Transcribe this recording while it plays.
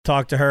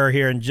talk to her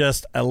here in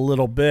just a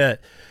little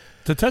bit.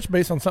 To touch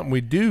base on something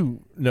we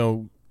do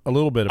know a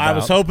little bit about. I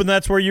was hoping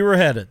that's where you were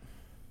headed.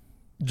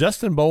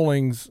 Justin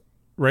Bowling's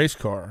race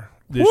car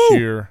this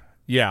year.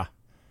 Yeah.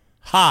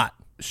 Hot.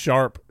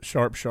 Sharp.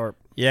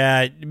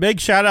 Yeah, big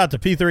shout out to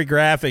P3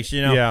 Graphics.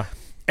 Yeah.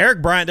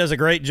 Eric Bryant does a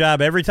great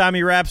job every time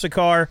he wraps a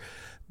car,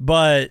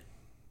 and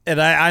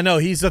I know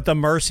he's at the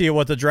mercy of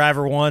what the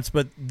driver wants,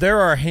 but there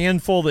are a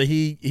handful that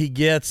he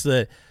gets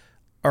that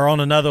are on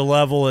another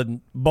level,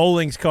 and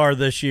Bowling's car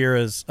this year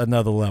is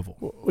another level.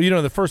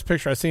 Well, the first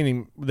picture I seen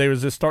him, they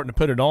was just starting to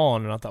put it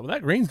on, and I thought, well,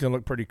 that green's going to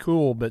look pretty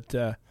cool, but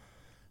the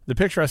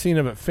picture I seen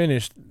of it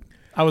finished,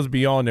 I was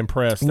beyond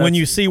impressed. When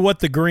you see what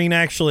the green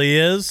actually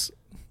is,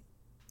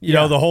 you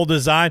know, the whole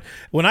design.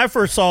 When I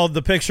first saw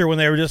the picture when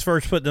they were just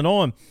first putting it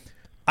on,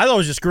 I thought it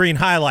was just green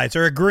highlights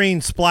or a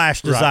green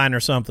splash design or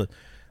something.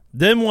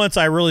 Then once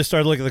I really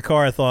started looking at the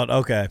car, I thought,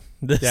 okay,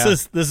 this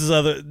is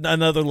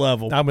another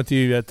level. I'm with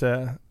you.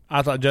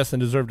 I thought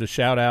Justin deserved a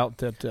shout out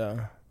that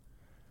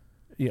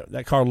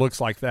that car looks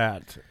like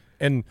that,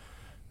 and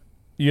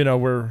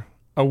we're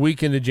a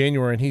week into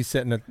January and he's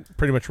sitting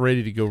pretty much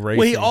ready to go racing.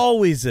 Well, he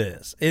always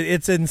is.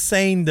 It's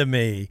insane to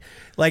me.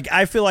 Like,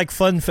 I feel like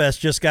Fun Fest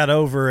just got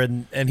over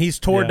and he's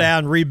tore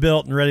down,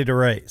 rebuilt, and ready to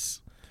race.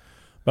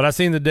 But I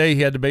seen the day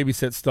he had to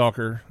babysit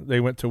Stalker.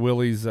 They went to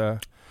Willie's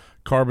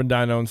carbon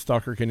dyno, and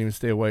Stalker couldn't even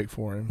stay awake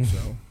for him.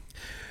 So,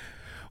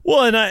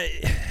 well, and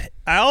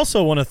I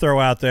also want to throw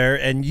out there,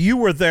 and you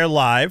were there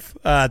live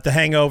at the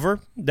Hangover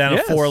down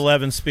at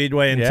 411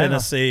 Speedway in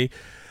Tennessee.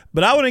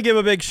 But I want to give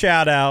a big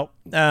shout out.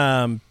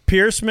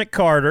 Pierce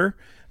McCarter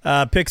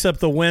picks up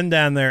the win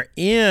down there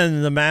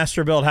in the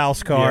Masterbuilt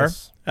house car.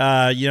 Yes.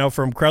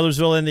 From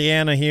Crothersville,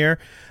 Indiana here.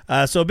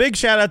 So a big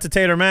shout out to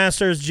Tater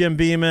Masters, Jim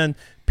Beeman,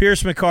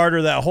 Pierce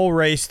McCarter, that whole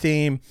race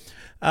team.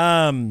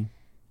 And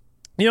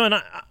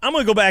I'm going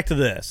to go back to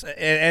this.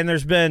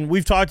 And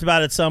we've talked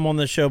about it some on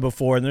this show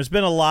before, and there's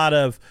been a lot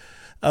of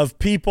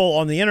people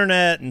on the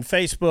internet and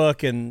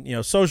Facebook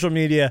and, social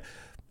media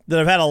that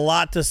have had a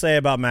lot to say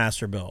about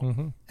Masterbuilt.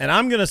 Mm-hmm. And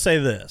I'm going to say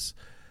this.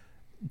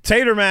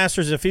 Tater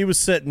Masters, if he was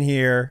sitting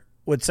here,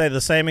 would say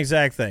the same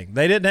exact thing.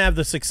 They didn't have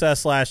the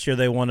success last year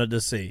they wanted to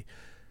see.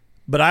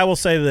 But I will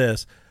say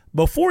this.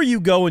 Before you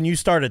go and you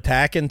start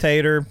attacking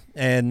Tater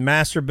and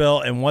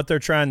Masterbuilt and what they're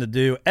trying to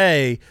do,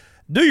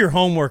 do your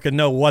homework and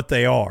know what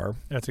they are.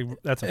 That's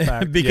a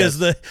fact. Because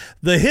the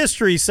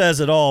history says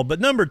it all. But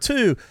number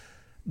two,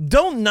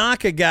 don't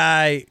knock a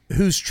guy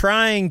who's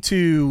trying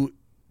to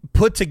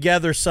put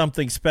together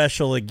something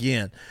special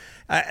again.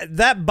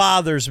 That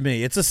bothers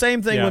me. It's the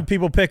same thing when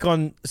people pick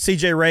on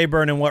CJ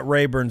Rayburn and what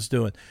Rayburn's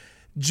doing.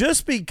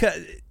 Just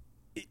because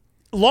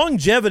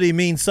longevity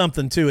means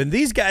something too. And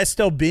these guys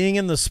still being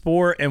in the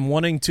sport and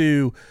wanting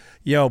to,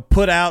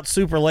 put out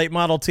super late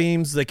model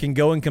teams that can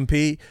go and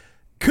compete,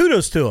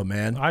 kudos to them,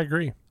 man. I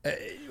agree.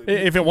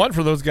 If it wasn't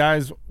for those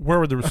guys, where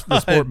would the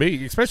sport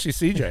be? Especially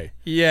CJ.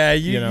 Yeah,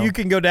 you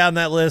can go down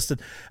that list.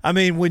 And I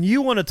mean, when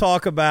you want to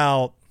talk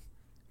about,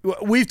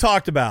 we've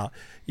talked about,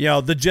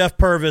 the Jeff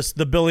Purvis,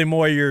 the Billy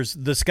Moyers,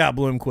 the Scott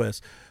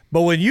Bloomquist.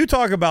 But when you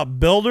talk about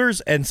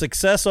builders and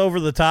success over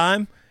the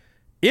time,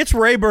 it's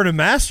Rayburn and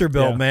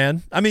Masterbuilt,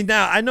 man. I mean,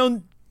 now I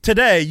know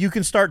today you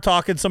can start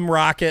talking some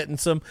Rocket and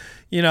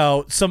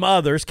some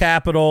others,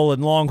 Capital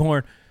and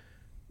Longhorn.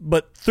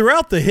 But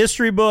throughout the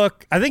history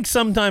book, I think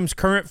sometimes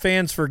current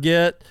fans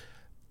forget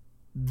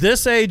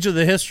this age of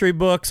the history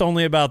book's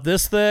only about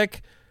this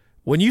thick.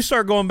 When you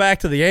start going back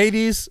to the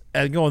 80s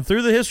and going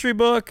through the history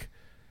book,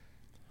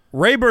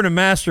 Rayburn and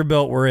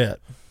Masterbuilt were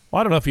it. Well,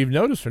 I don't know if you've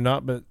noticed or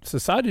not, but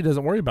society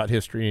doesn't worry about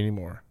history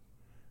anymore.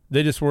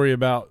 They just worry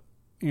about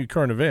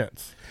current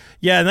events.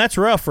 Yeah, and that's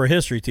rough for a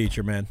history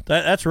teacher, man.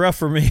 That's rough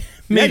for me.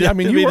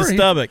 To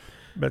stomach.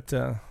 But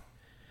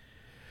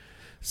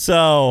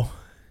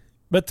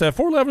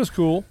 411 is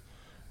cool.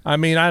 I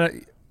mean,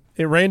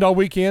 it rained all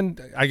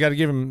weekend. I got to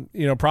give him,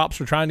 props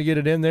for trying to get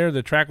it in there.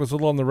 The track was a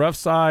little on the rough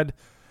side.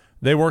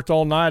 They worked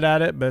all night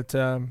at it, but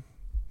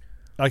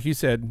like you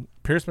said,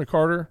 Pierce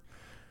McCarter,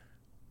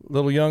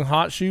 little young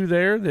hot shoe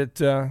there that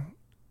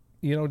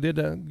did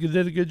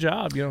a good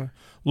job.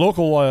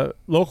 Local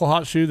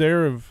hot shoe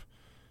there of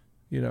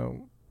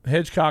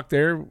Hedgecock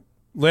there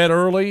led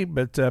early,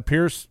 but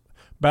Pierce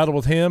battled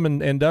with him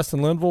and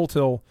Dustin Linville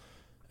till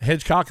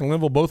Hedgecock and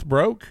Linville both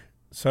broke.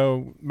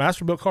 So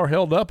Masterbuilt car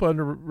held up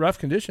under rough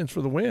conditions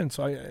for the win.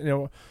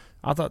 So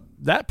I thought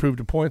that proved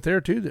a point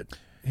there too, that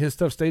his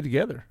stuff stayed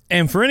together.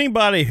 And for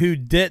anybody who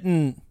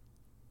didn't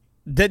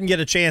get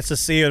a chance to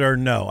see it or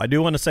know, I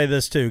do want to say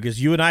this too,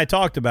 because you and I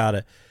talked about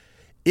it.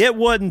 It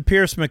wasn't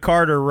Pierce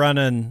McCarter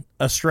running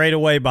a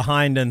straightaway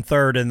behind in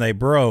third and they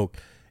broke.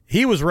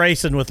 He was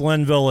racing with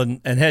Linville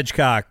and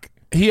Hedgecock.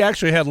 He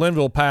actually had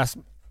Linville pass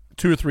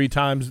 2 or 3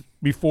 times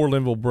before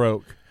Linville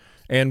broke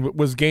and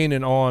was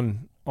gaining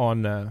on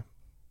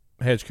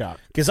Hedgecock.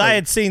 Because I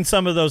had seen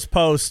some of those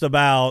posts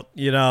about,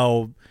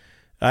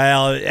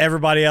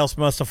 everybody else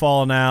must have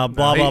fallen out,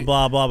 blah, blah,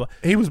 blah, blah, blah.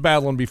 He was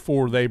battling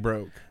before they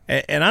broke.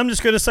 And I'm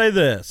just going to say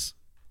this.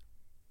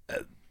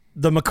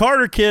 The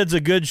McCarter kid's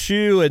a good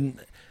shoe, and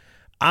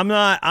I'm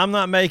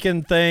not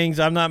making things.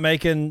 I'm not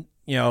making,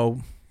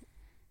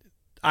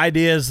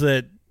 ideas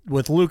that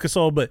with Lucas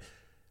Oil, but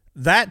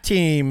that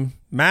team,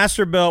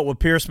 Masterbuilt with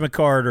Pierce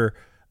McCarter,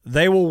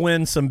 they will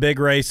win some big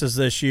races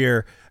this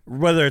year.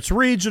 Whether it's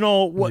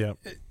regional,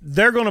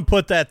 they're going to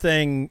put that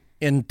thing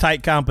in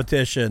tight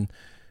competition.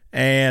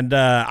 And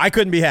I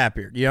couldn't be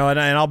happier, and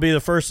I'll be the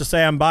first to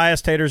say I'm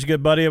biased. Tater's a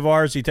good buddy of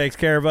ours. He takes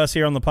care of us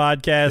here on the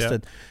podcast,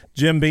 and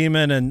Jim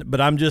Beeman. But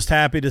I'm just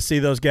happy to see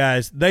those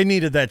guys. They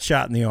needed that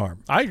shot in the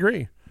arm. I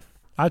agree.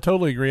 I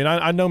totally agree. And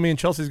I know me and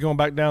Chelsea's going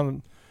back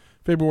down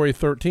February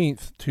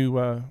 13th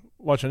to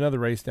watch another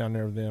race down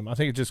there with them. I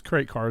think it's just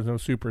crate cars, no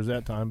supers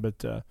that time.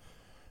 But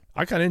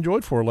I kind of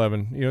enjoyed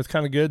 411. It's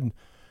kind of good.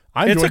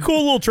 It's a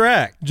cool little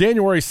track.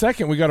 January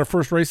 2nd, we got our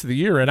first race of the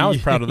year, and I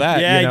was proud of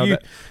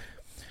that.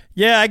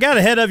 Yeah, I got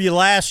ahead of you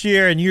last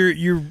year, and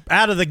you're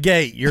out of the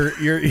gate. You're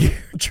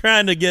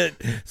trying to get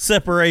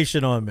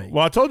separation on me.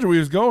 Well, I told you we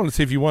was going to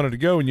see if you wanted to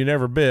go, and you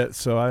never bit.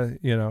 So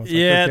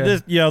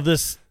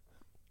this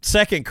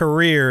second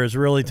career is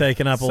really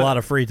taking up a lot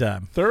of free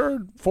time.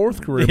 Third,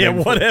 fourth career,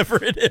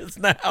 whatever it is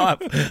now.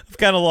 I've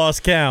kind of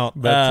lost count.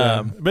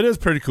 But it was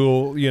pretty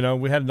cool.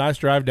 We had a nice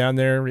drive down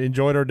there.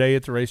 Enjoyed our day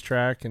at the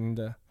racetrack, and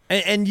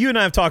you and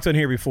I have talked on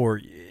here before.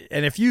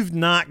 And if you've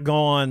not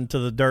gone to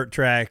the dirt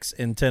tracks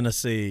in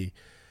Tennessee,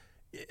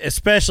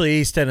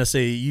 especially East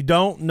Tennessee, you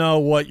don't know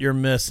what you're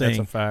missing. That's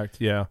a fact,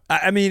 yeah.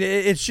 I mean,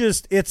 it's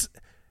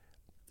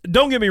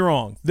don't get me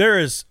wrong. There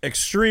is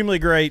extremely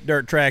great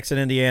dirt tracks in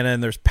Indiana,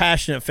 and there's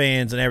passionate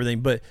fans and everything.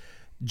 But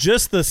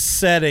just the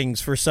settings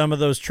for some of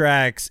those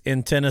tracks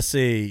in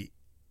Tennessee,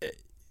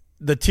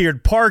 the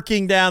tiered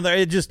parking down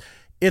there,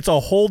 it's a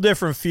whole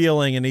different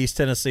feeling in East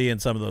Tennessee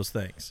and some of those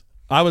things.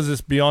 I was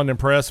just beyond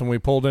impressed when we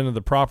pulled into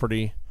the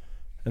property,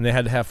 and they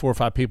had to have 4 or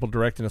 5 people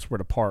directing us where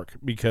to park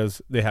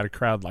because they had a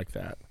crowd like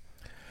that.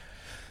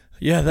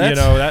 Yeah,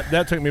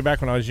 that took me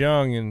back when I was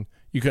young, and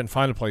you couldn't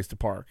find a place to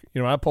park.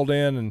 I pulled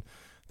in, and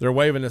they're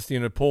waving us,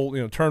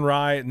 pull, turn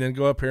right, and then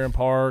go up here and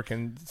park,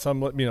 and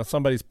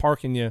somebody's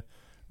parking you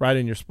right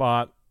in your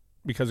spot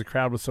because the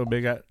crowd was so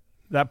big.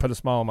 That put a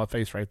smile on my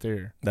face right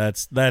there.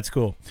 That's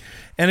cool.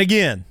 And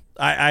again,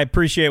 I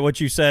appreciate what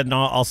you said, and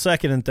I'll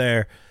second it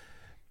there.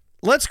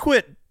 Let's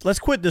quit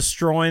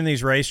destroying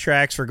these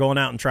racetracks for going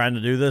out and trying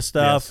to do this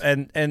stuff.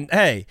 Yes. And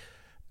hey,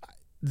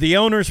 the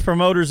owners,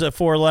 promoters at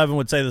 411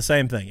 would say the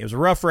same thing. It was a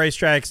rough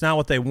racetrack. It's not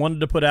what they wanted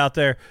to put out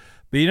there.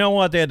 But you know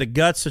what? They had the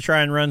guts to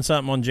try and run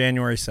something on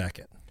January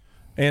 2nd.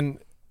 And,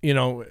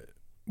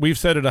 we've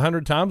said it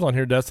 100 times on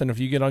here, Dustin. If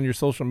you get on your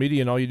social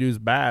media and all you do is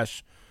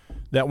bash,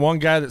 that one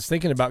guy that's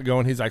thinking about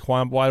going, he's like,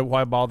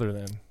 why bother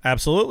then?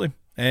 Absolutely.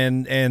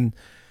 And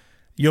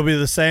you'll be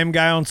the same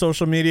guy on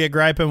social media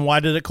griping, why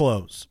did it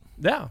close?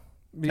 Yeah,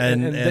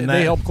 and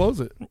they help close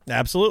it.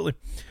 Absolutely.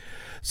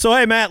 So,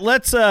 hey, Matt,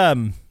 let's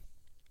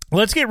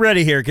get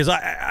ready here because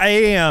I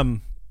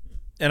am,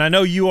 and I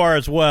know you are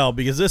as well,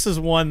 because this is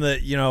one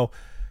that,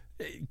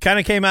 kind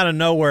of came out of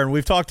nowhere, and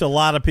we've talked to a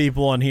lot of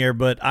people on here,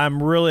 but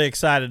I'm really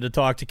excited to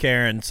talk to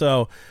Karen.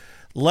 So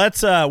we're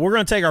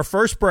going to take our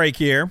first break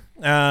here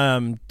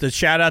to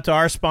shout out to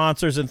our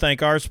sponsors and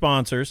thank our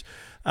sponsors.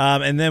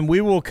 And then we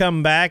will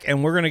come back,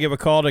 and we're going to give a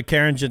call to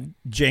Karen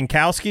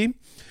Jankowski.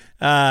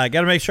 Got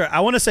to make sure.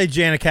 I want to say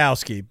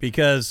Jankowski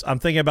because I'm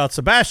thinking about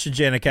Sebastian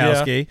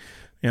Jankowski,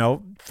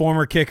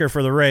 former kicker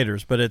for the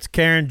Raiders, but it's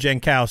Karen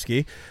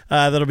Jankowski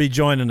that'll be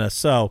joining us.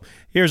 So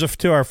here's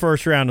to our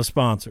first round of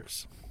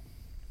sponsors.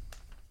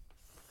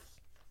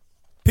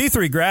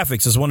 P3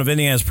 Graphics is one of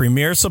Indiana's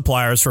premier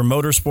suppliers for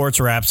motorsports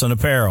wraps and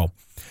apparel.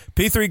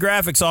 P3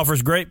 Graphics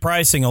offers great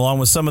pricing along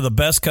with some of the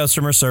best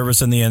customer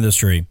service in the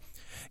industry.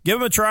 Give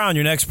them a try on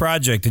your next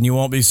project and you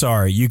won't be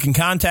sorry. You can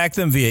contact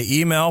them via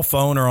email,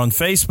 phone, or on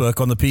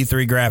Facebook on the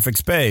P3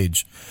 Graphics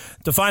page.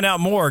 To find out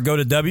more, go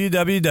to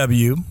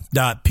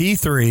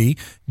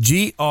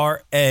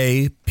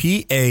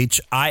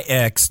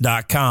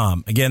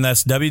www.p3graphics.com. Again,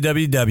 that's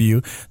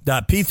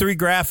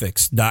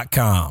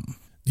www.p3graphics.com.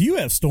 Do you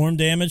have storm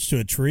damage to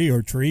a tree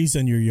or trees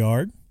in your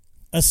yard?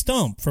 A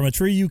stump from a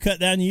tree you cut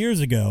down years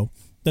ago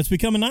that's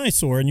become an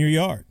eyesore in your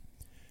yard?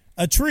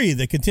 A tree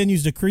that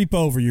continues to creep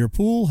over your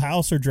pool,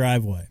 house, or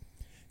driveway?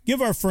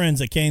 Give our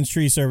friends at Kane's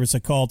Tree Service a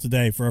call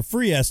today for a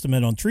free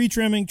estimate on tree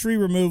trimming, tree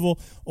removal,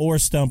 or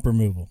stump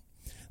removal.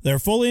 They're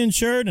fully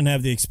insured and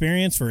have the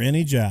experience for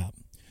any job.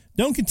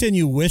 Don't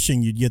continue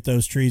wishing you'd get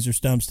those trees or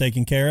stumps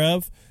taken care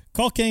of.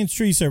 Call Kane's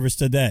Tree Service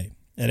today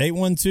at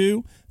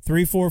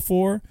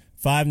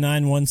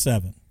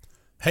 812-344-5917.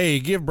 Hey,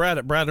 give Brad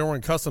at Brad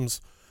Irwin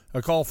Customs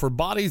a call for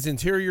bodies,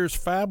 interiors,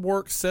 fab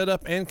work,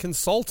 setup, and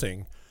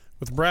consulting.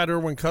 With Brad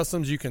Irwin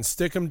Customs, you can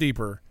stick them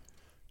deeper.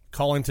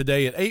 Call him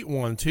today at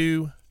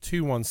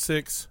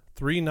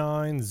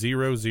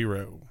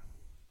 812-216-3900.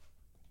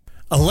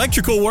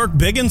 Electrical work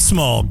big and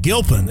small,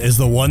 Gilpin is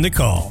the one to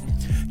call.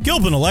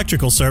 Gilpin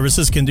Electrical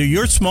Services can do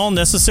your small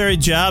necessary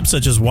jobs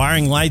such as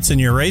wiring lights in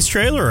your race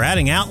trailer or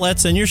adding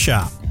outlets in your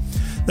shop.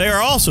 They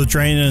are also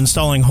trained in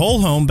installing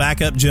whole home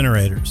backup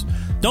generators.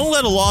 Don't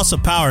let a loss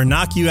of power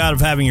knock you out of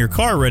having your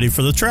car ready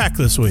for the track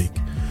this week.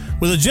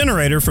 With a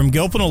generator from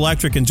Gilpin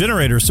Electric and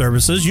Generator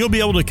Services, you'll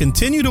be able to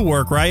continue to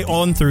work right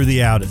on through the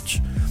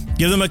outage.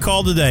 Give them a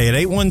call today at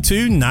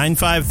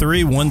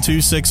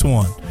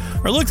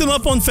 812-953-1261 or look them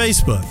up on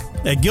Facebook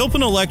at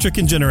Gilpin Electric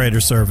and Generator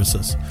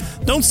Services.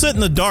 Don't sit in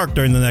the dark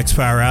during the next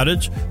power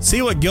outage.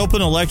 See what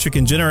Gilpin Electric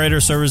and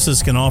Generator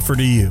Services can offer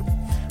to you.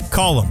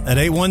 Call them at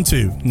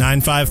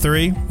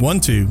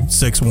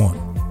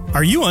 812-953-1261.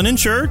 Are you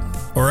uninsured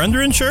or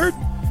underinsured?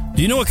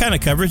 Do you know what kind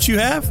of coverage you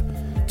have?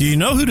 Do you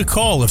know who to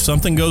call if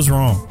something goes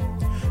wrong?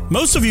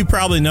 Most of you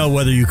probably know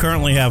whether you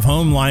currently have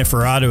home, life,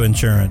 or auto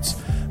insurance,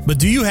 but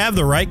do you have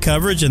the right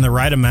coverage and the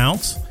right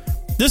amounts?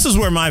 This is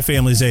where my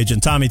family's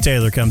agent, Tommy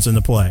Taylor, comes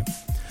into play.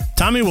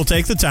 Tommy will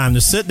take the time to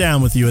sit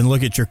down with you and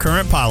look at your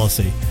current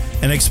policy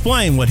and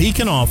explain what he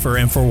can offer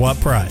and for what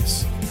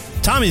price.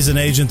 Tommy's an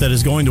agent that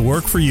is going to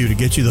work for you to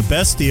get you the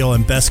best deal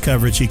and best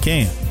coverage he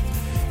can.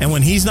 And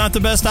when he's not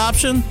the best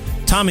option,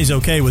 Tommy's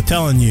okay with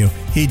telling you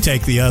he'd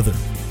take the other.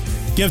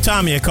 Give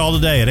Tommy a call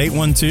today at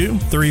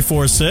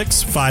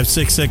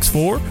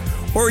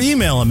 812-346-5664 or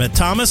email him at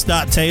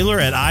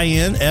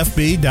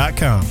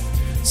thomas.taylor@infb.com.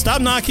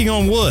 Stop knocking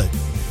on wood.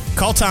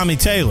 Call Tommy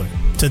Taylor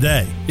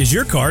today. Is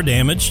your car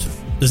damaged?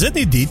 Does it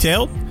need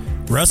detailed?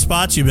 Rust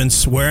spots you've been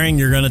swearing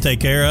you're going to take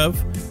care of?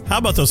 How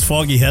about those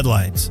foggy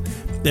headlights?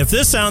 If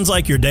this sounds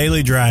like your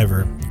daily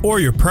driver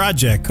or your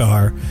project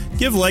car,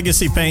 give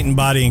Legacy Paint and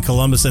Body in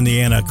Columbus,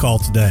 Indiana a call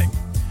today.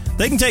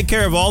 They can take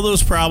care of all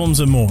those problems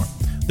and more.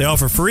 They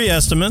offer free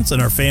estimates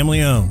and are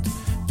family owned.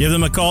 Give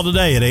them a call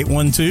today at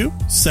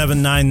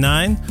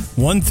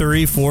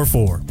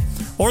 812-799-1344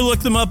 or look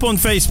them up on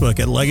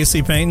Facebook at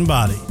Legacy Paint and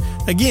Body.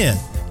 Again,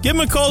 give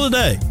them a call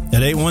today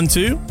at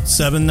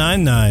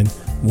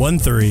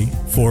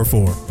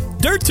 812-799-1344.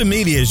 Dirt to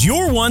Media is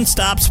your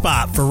one-stop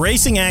spot for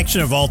racing action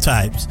of all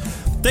types.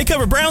 They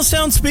cover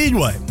Brownstown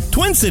Speedway,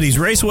 Twin Cities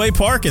Raceway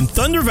Park, and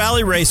Thunder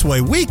Valley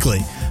Raceway weekly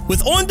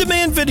with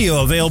on-demand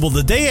video available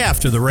the day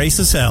after the race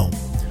is held.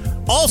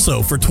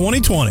 Also, for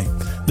 2020,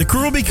 the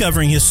crew will be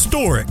covering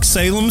historic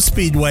Salem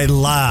Speedway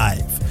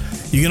live.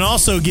 You can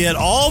also get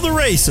all the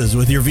races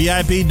with your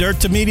VIP Dirt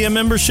to Media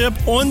membership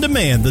on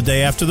demand the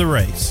day after the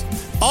race.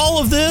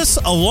 All of this,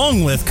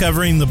 along with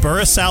covering the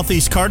Burris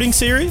Southeast Karting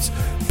Series,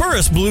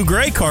 Burris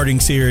Blue-Gray Karting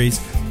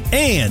Series,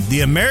 and the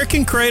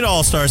American Crate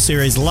All-Star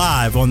Series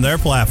live on their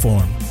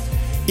platform.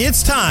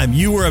 It's time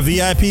you were a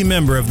VIP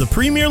member of the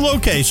premier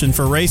location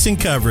for racing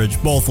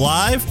coverage, both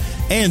live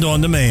and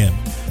on demand.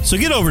 So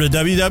get over to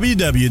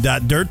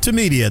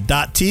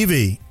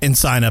www.dirttomedia.tv and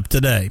sign up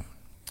today.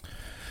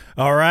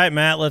 All right,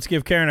 Matt, let's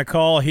give Karen a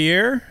call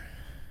here.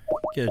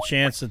 Get a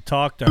chance to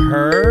talk to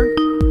her.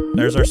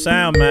 There's our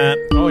sound, Matt.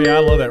 Oh, yeah, I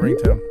love that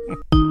ringtone.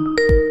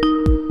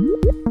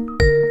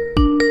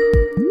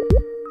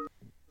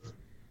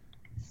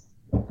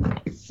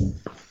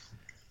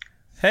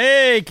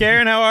 Hey,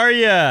 Karen, how are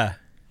you?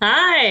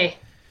 Hi.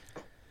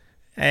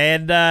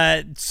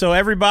 And so,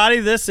 everybody,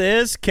 this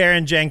is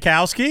Karen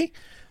Jankowski.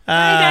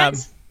 Hi,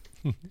 guys.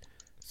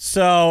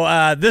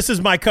 So this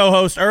is my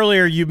co-host.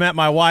 Earlier, you met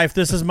my wife.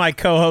 This is my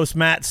co-host,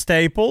 Matt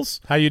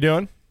Staples. How you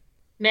doing?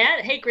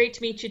 Matt, hey, great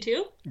to meet you,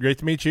 too. Great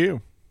to meet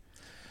you.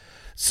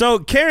 So,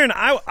 Karen,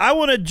 I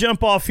want to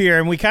jump off here,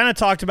 and we kind of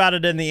talked about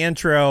it in the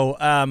intro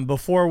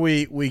before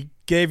we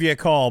gave you a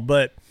call,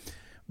 but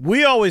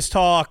we always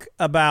talk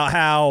about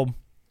how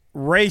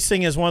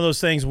racing is one of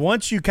those things.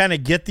 Once you kind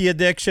of get the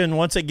addiction,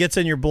 once it gets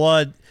in your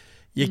blood,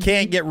 you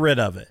can't get rid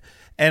of it.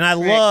 And I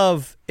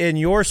love in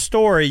your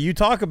story, you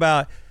talk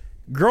about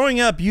growing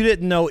up, you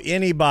didn't know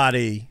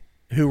anybody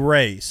who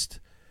raced.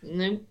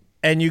 Mm-hmm.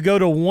 And you go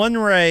to one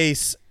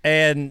race,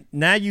 and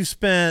now you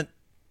spent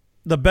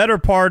the better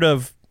part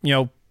of,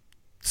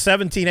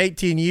 17,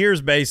 18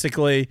 years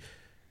basically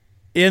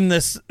in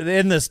this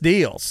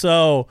deal.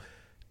 So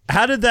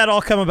how did that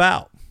all come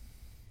about?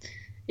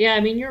 Yeah,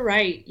 I mean, you're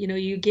right.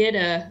 You get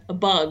a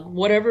bug,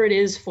 whatever it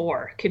is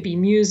for. It could be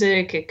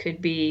music, it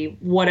could be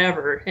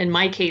whatever. In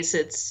my case,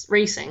 it's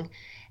racing,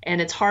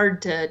 and it's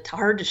hard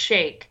to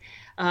shake.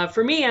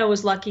 For me, I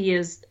was lucky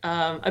as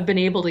I've been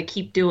able to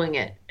keep doing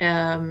it.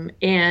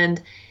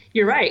 And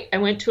you're right. I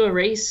went to a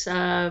race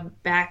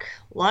back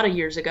a lot of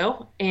years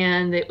ago,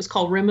 and it was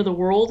called Rim of the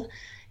World,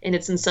 and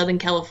it's in Southern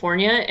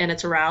California, and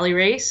it's a rally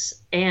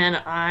race.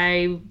 And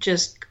I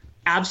just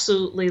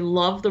absolutely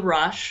love the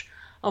rush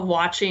of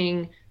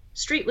watching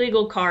street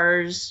legal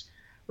cars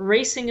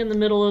racing in the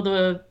middle of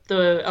the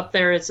up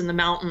there. It's in the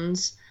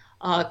mountains,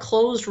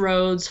 closed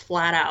roads,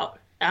 flat out.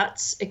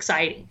 That's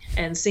exciting.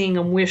 And seeing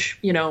them wish,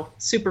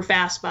 super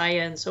fast by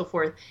you and so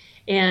forth.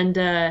 And,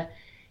 and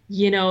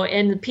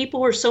the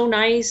people were so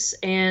nice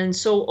and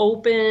so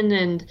open,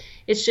 and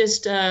it's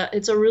just,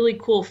 it's a really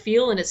cool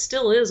feel. And it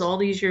still is all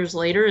these years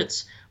later.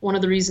 It's one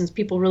of the reasons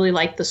people really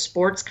like the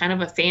sports, kind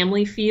of a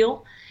family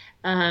feel.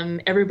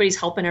 Everybody's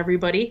helping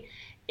everybody.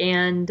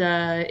 And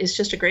it's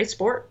just a great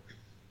sport.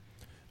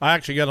 I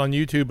actually got on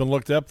YouTube and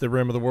looked up the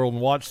Rim of the World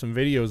and watched some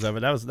videos of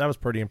it. That was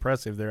pretty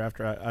impressive there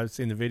after I've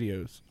seen the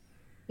videos.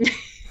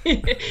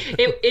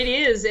 It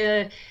is.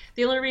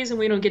 The only reason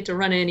we don't get to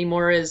run it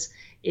anymore is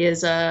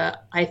is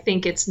I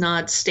think it's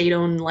not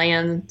state-owned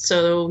land.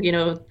 So,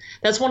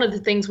 that's one of the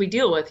things we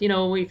deal with.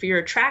 If you're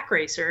a track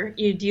racer,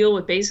 you deal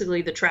with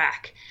basically the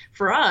track.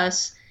 For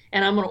us,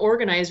 and I'm an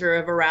organizer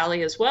of a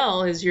rally as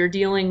well, is you're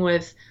dealing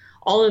with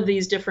all of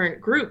these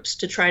different groups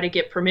to try to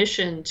get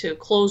permission to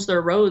close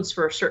their roads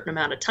for a certain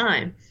amount of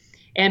time.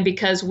 And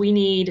because we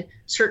need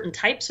certain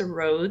types of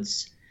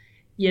roads,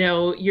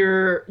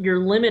 you're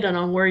limited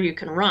on where you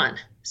can run.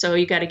 So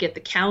you got to get the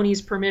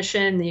county's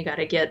permission, you got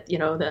to get,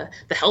 the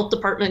health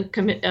department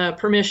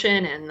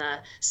permission and the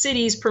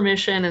city's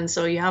permission. And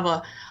so you have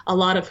a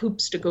lot of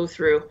hoops to go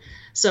through.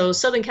 So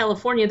Southern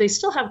California, they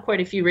still have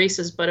quite a few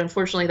races, but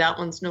unfortunately that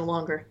one's no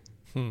longer.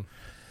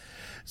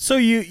 So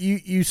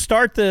you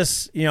start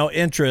this,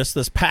 interest,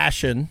 this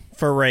passion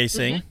for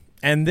racing,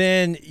 and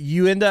then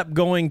you end up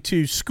going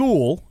to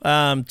school,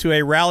 to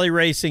a rally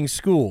racing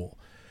school.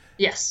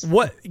 Yes.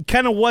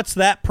 What's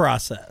that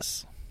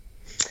process?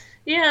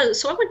 Yeah,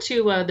 so I went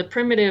to the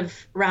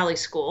Primitive Rally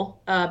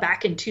School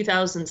back in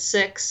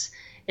 2006,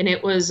 and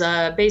it was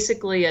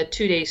basically a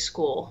 2-day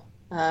school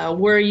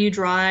where you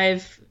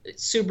drive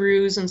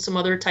Subarus and some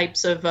other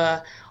types of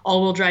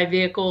all-wheel drive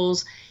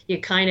vehicles. You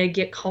kind of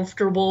get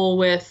comfortable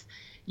with,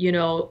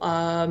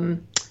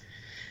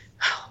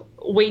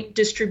 weight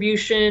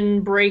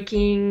distribution,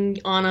 braking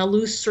on a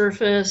loose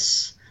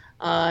surface,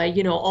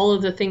 all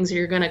of the things that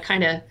you're going to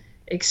kind of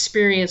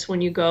experience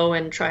when you go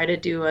and try to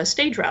do a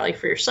stage rally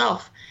for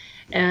yourself.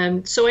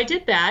 And so I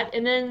did that,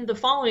 and then the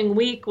following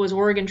week was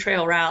Oregon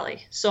Trail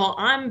Rally. So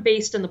I'm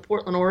based in the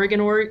Portland,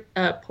 Oregon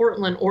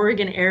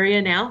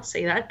area now.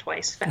 Say that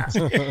twice fast.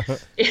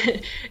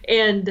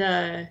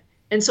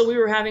 And so we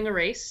were having a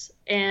race,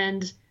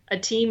 and a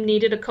team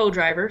needed a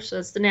co-driver, so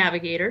that's the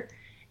navigator.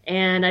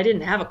 And I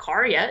didn't have a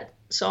car yet,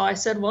 so I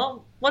said,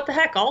 well, what the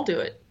heck, I'll do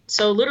it.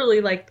 So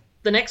literally, like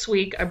the next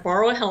week, I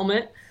borrow a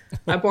helmet,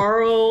 I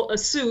borrow a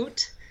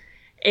suit,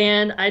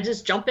 and I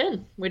just jump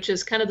in, which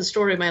is kind of the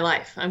story of my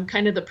life. I'm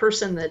kind of the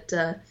person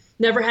that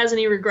never has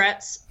any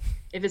regrets.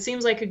 If it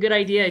seems like a good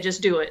idea, I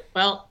just do it.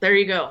 Well, there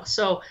you go.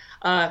 So,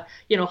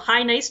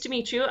 hi, nice to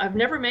meet you. I've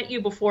never met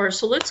you before,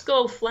 so let's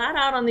go flat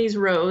out on these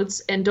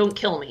roads and don't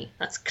kill me.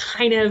 That's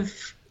kind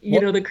of,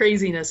 the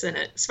craziness in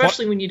it,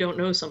 especially when you don't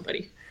know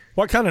somebody.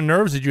 What kind of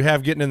nerves did you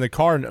have getting in the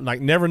car,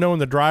 like never knowing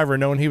the driver,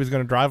 knowing he was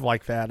going to drive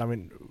like that? I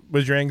mean,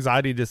 was your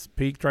anxiety just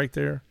peaked right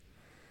there?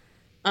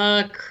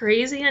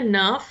 Crazy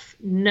enough,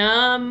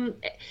 adrenaline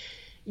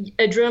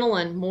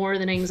more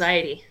than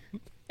anxiety.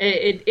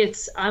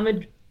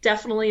 I'm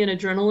definitely an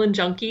adrenaline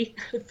junkie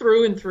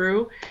through and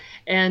through.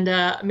 And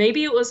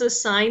maybe it was a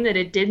sign that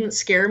it didn't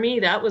scare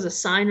me. That was a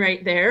sign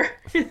right there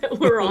that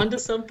we're onto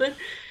something.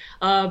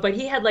 But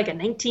he had like a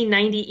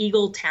 1990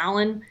 Eagle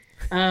Talon,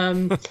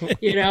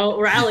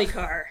 rally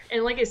car.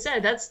 And like I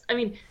said, that's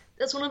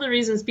one of the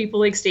reasons people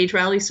like stage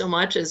rally so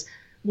much is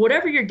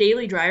whatever your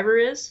daily driver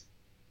is,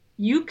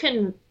 you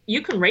can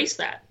race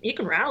that. You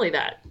can rally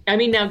that. I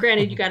mean, now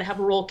granted, you got to have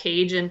a roll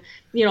cage and,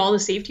 all the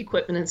safety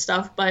equipment and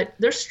stuff, but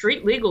they're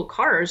street legal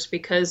cars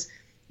because,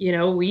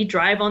 we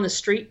drive on the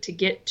street to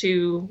get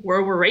to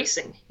where we're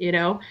racing,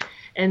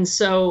 And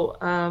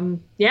so,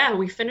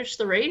 we finished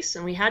the race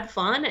and we had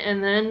fun.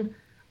 And then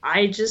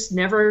I just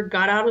never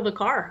got out of the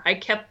car. I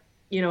kept,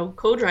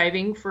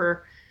 co-driving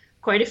for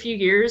quite a few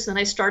years. And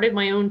I started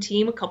my own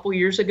team a couple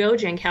years ago,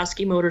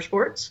 Jankowski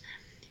Motorsports.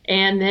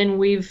 And then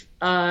we've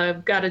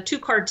got a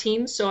 2-car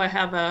team. So I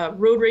have a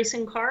road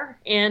racing car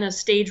and a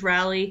stage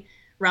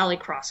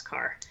rallycross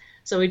car.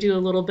 So we do a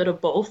little bit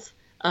of both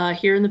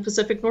here in the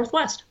Pacific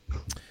Northwest.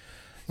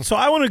 So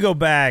I want to go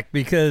back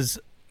because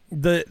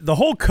the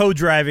whole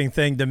co-driving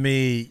thing to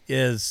me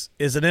is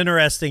an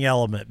interesting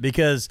element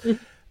because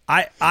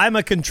I'm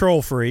a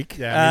control freak.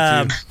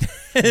 Yeah, me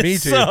too. Me too.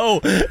 So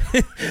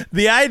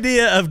the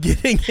idea of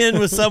getting in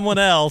with someone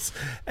else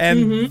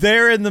and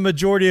they're in the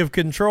majority of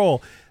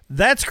control,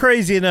 that's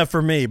crazy enough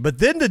for me. But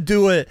then to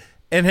do it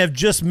and have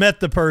just met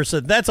the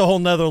person, that's a whole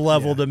nother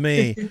level to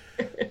me.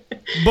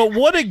 But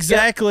what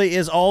exactly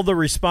is all the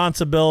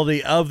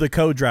responsibility of the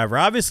co-driver?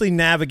 Obviously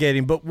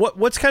navigating, but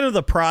what's kind of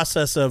the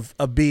process of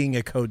being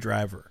a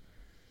co-driver?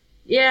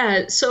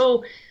 Yeah,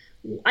 so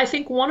I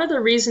think one of the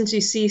reasons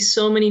you see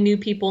so many new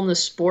people in the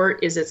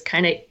sport is it's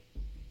kind of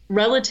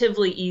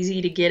relatively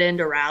easy to get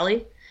into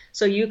rally.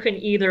 So you can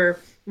either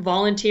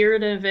volunteer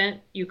at an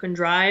event, you can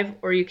drive,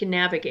 or you can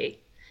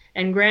navigate.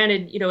 And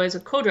granted, as a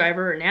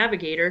co-driver or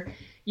navigator,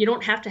 you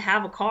don't have to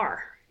have a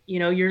car.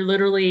 You're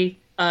literally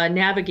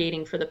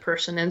navigating for the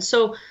person. And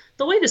so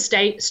the way the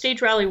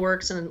stage rally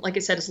works, and like I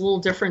said, it's a little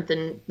different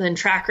than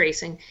track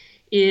racing,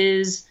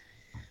 is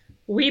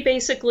we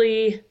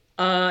basically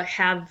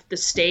have the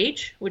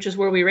stage, which is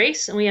where we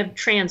race, and we have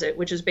transit,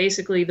 which is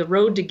basically the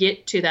road to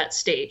get to that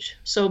stage.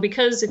 So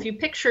because if you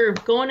picture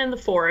going in the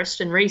forest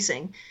and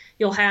racing,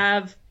 you'll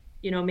have,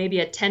 maybe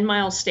a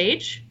 10-mile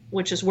stage,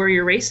 which is where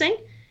you're racing,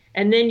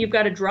 and then you've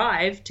got to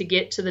drive to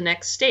get to the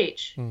next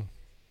stage.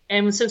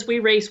 And since we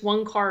race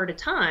one car at a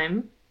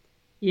time,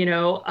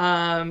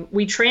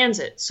 we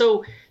transit.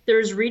 So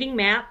there's reading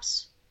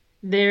maps,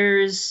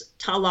 There's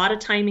a lot of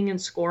timing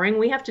and scoring.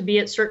 We have to be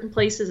at certain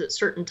places at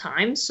certain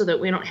times so that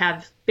we don't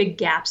have big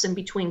gaps in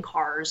between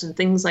cars and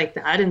things like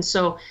that. And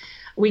so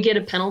we get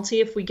a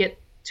penalty if we get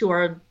to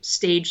our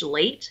stage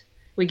late.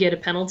 We get a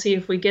penalty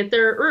if we get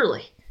there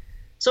early.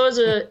 So as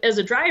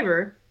a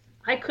driver,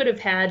 I could have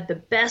had the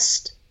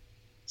best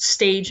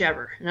stage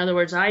ever. In other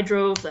words, I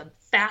drove the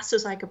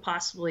fastest I could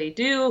possibly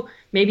do.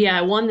 Maybe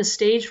I won the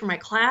stage for my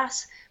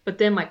class, but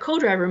then my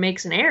co-driver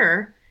makes an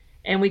error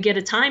and we get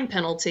a time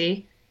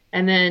penalty.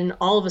 And then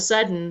all of a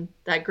sudden,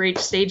 that great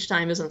stage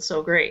time isn't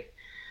so great.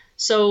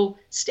 So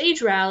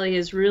stage rally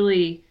is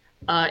really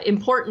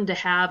important to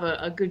have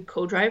a good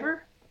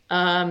co-driver.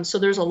 So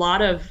there's a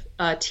lot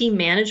of team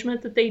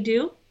management that they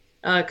do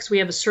because we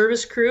have a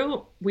service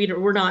crew.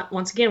 We're not,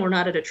 once again, we're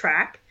not at a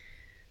track.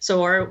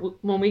 So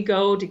when we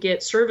go to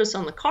get service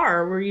on the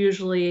car, we're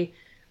usually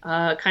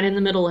kind of in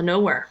the middle of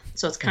nowhere.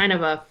 So it's kind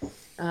of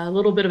a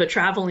little bit of a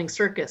traveling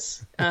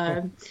circus.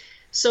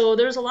 So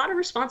there's a lot of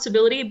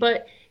responsibility,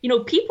 but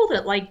people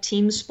that like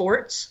team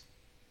sports,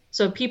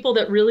 so people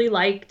that really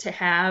like to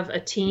have a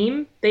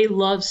team, they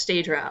love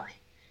stage rally.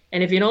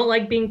 And if you don't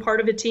like being part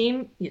of a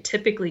team, you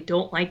typically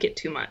don't like it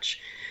too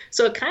much.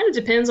 So it kind of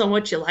depends on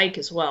what you like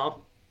as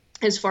well,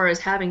 as far as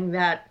having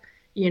that,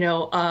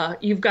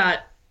 you've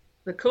got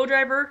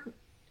the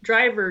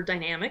driver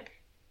dynamic,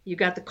 you've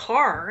got the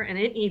car and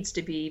it needs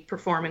to be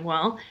performing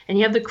well, and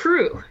you have the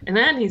crew and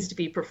that needs to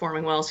be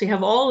performing well. So you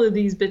have all of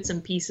these bits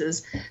and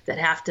pieces that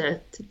have to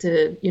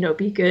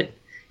be good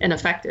and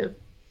effective.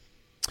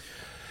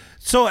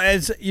 So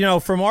as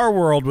from our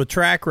world with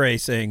track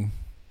racing,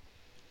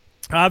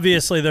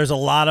 obviously there's a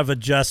lot of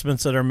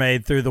adjustments that are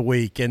made through the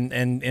week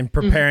and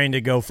preparing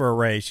to go for a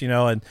race,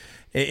 and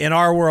in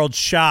our world,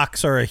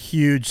 shocks are a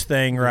huge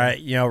thing,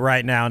 right?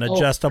 Right now, and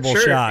adjustable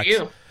shocks.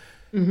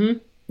 Mm-hmm.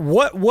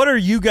 What are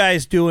you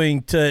guys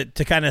doing to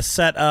kind of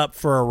set up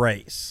for a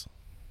race?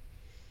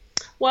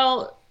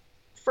 Well,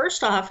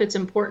 first off, it's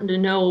important to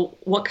know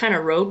what kind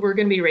of road we're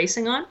going to be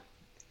racing on.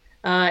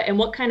 And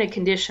what kind of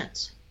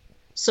conditions.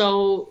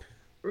 So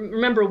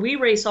remember, we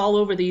race all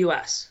over the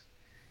U.S.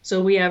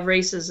 So we have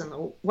races on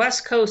the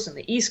West Coast and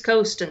the East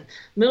Coast and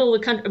middle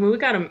of the country. I mean, we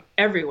got them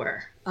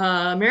everywhere.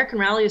 American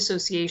Rally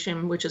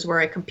Association, which is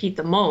where I compete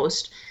the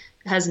most,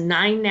 has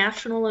 9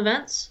 national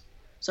events.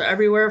 So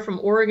everywhere from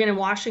Oregon and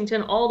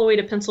Washington all the way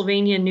to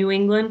Pennsylvania and New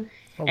England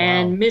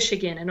and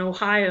Michigan and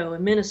Ohio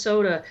and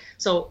Minnesota.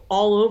 So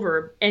all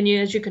over. And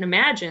as you can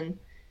imagine,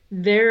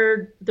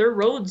 their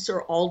roads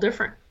are all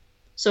different.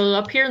 So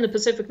up here in the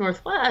Pacific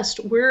Northwest,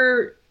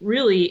 we're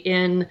really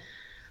in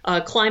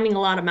climbing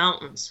a lot of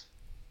mountains.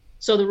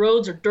 So the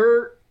roads are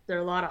dirt. They're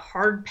a lot of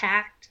hard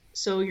packed.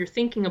 So you're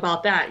thinking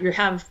about that. You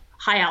have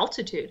high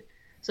altitude.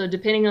 So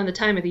depending on the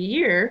time of the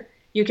year,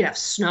 you could have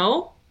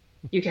snow,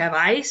 you could have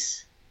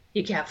ice,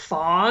 you could have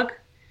fog.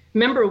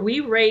 Remember, we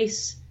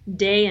race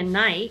day and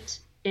night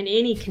in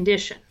any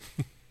condition.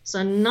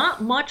 So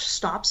not much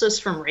stops us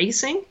from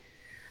racing.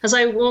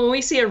 When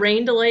we see a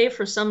rain delay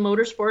for some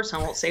motorsports, I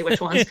won't say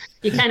which ones,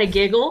 you kind of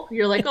giggle.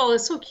 You're like, oh,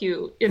 that's so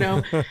cute,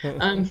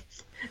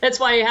 That's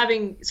why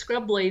having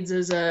Scrub Blades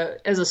as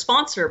a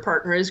sponsor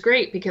partner is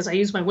great, because I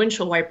use my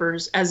windshield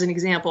wipers as an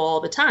example all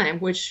the time,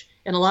 which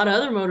in a lot of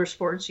other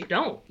motorsports you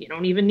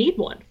don't even need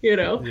one,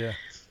 Yeah.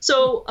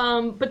 So,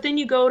 but then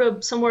you go to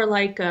somewhere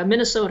like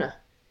Minnesota,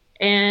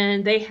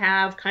 and they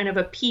have kind of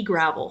a pea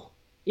gravel,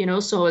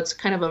 so it's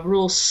kind of a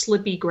real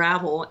slippy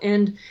gravel.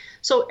 And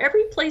so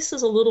every place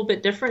is a little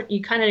bit different.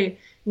 You kind of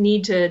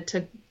need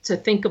to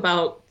think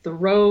about the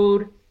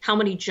road, how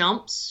many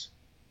jumps.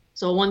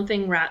 So one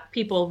thing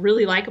people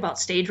really like about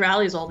stage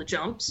rally is all the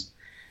jumps.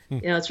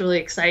 It's really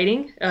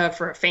exciting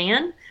for a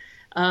fan.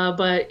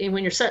 But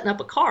when you're setting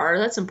up a car,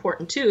 that's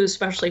important too,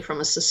 especially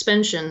from a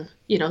suspension,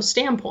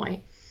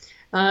 standpoint.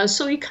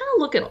 So you kind of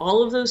look at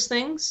all of those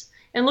things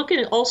and look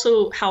at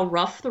also how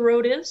rough the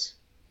road is.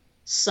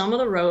 Some of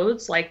the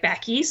roads, like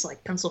back east,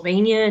 like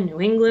Pennsylvania and New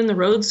England, the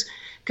roads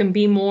can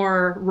be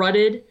more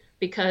rutted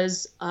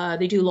because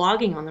they do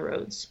logging on the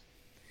roads.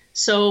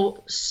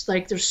 So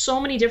there's so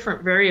many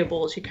different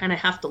variables you kind of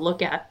have to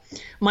look at.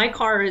 My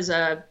car is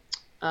a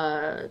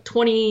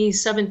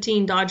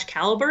 2017 Dodge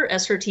Caliber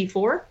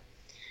SRT4.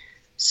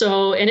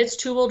 So, and it's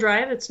 2-wheel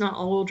drive. It's not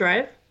all-wheel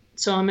drive.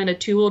 So I'm in a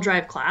 2-wheel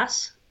drive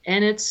class,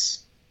 and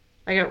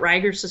I got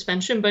Riger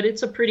suspension, but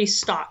it's a pretty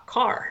stock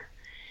car,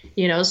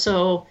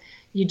 so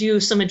you do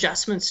some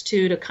adjustments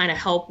to kind of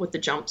help with the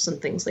jumps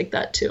and things like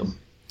that too.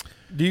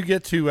 Do you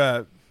get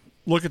to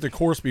look at the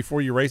course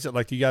before you race it?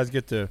 Like, do you guys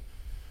get to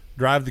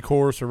drive the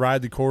course or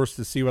ride the course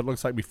to see what it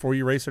looks like before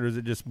you race it, or is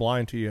it just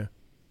blind to you?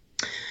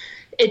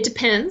 It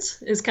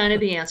depends is kind of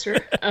the answer.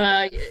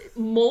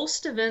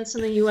 Most events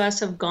in the U.S.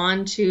 have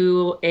gone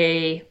to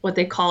what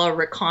they call a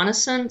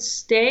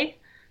reconnaissance day.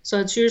 So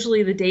it's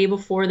usually the day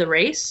before the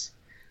race.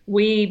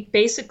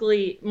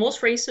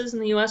 Most races in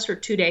the U.S. are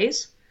 2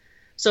 days.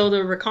 So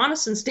the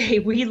reconnaissance day,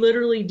 we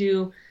literally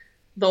do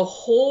the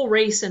whole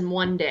race in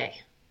one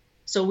day.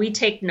 So we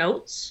take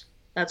notes.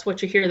 That's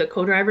what you hear the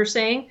co-driver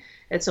saying.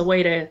 It's a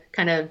way to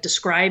kind of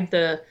describe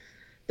the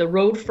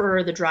road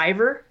for the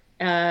driver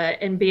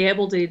and be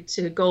able to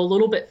go a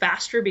little bit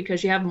faster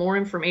because you have more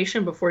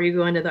information before you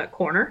go into that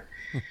corner.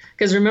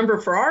 Because remember,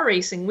 for our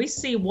racing, we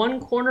see one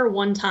corner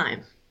one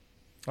time.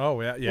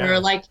 Oh, yeah. Where,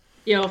 like,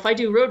 if I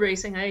do road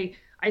racing, I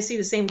see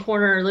the same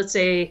corner. Let's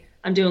say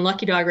I'm doing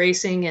Lucky Dog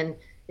racing and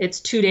it's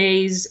 2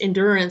 days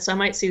endurance. I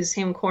might see the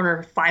same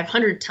corner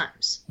 500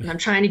 times. And I'm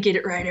trying to get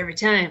it right every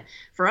time.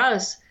 For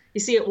us, you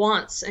see it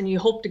once and you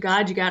hope to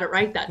God you got it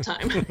right that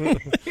time.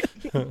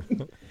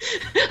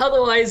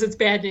 Otherwise, it's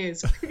bad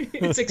news.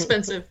 It's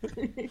expensive.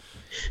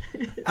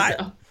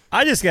 So.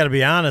 I just got to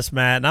be honest,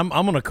 Matt, and I'm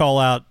going to call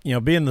out,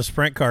 being the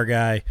sprint car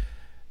guy,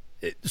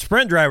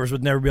 sprint drivers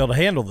would never be able to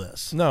handle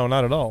this. No,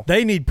 not at all.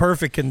 They need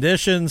perfect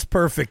conditions,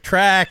 perfect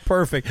track,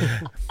 perfect.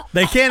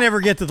 They can't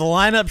ever get to the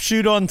lineup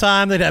shoot on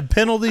time. They'd have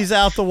penalties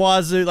out the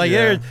wazoo. Like,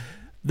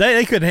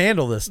 they couldn't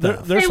handle this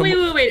stuff.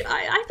 Wait.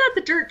 I thought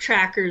the dirt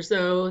trackers,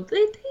 though, I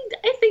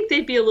think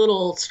they'd be a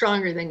little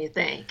stronger than you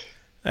think.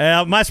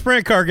 My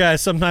sprint car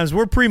guys, sometimes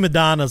we're prima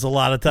donnas a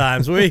lot of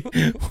times. We got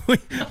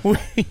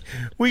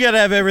to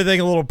have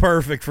everything a little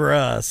perfect for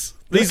us.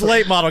 These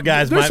late model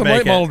guys might make it. There's some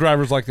late model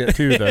drivers like that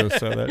too, though.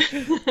 So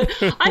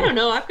that I don't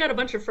know. I've got a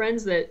bunch of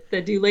friends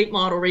that do late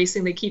model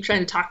racing. They keep trying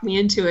to talk me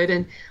into it,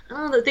 and I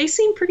don't know. They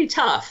seem pretty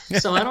tough.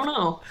 So I don't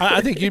know. I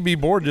think you'd be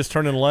bored just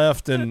turning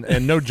left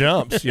and no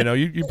jumps.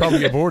 You'd probably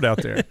get bored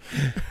out there.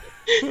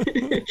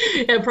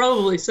 Yeah,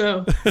 probably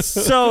so.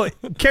 So,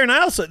 Karen,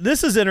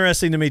 this is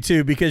interesting to me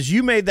too because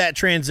you made that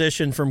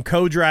transition from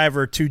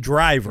co-driver to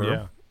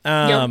driver.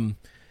 Yeah.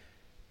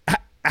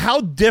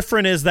 How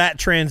different is that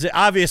transition?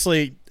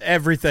 Obviously,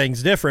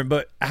 everything's different,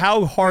 but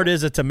how hard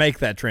is it to make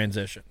that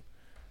transition?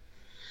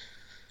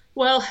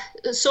 Well,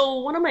 so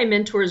one of my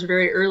mentors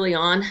very early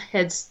on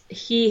had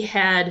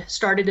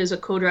started as a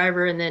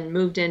co-driver and then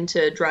moved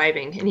into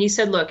driving. And he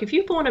said, look, if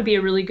you want to be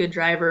a really good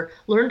driver,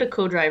 learn to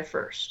co-drive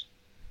first.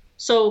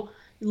 So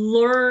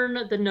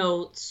learn the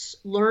notes,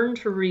 learn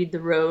to read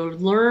the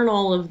road, learn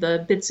all of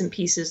the bits and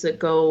pieces that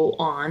go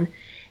on.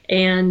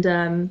 And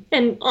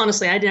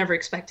honestly, I never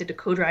expected to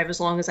co-drive as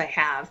long as I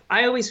have.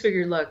 I always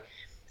figured, look,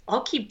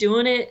 I'll keep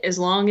doing it as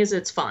long as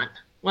it's fun.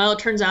 Well, it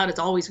turns out it's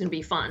always going to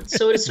be fun.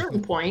 So at a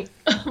certain point,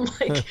 I'm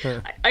like,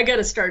 I got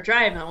to start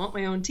driving. I want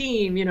my own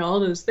team, all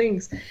those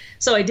things.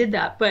 So I did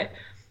that. But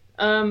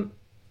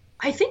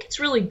I think it's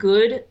really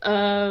good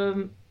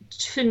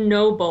to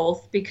know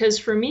both, because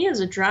for me as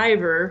a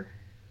driver,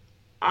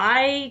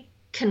 I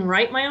can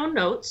write my own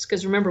notes,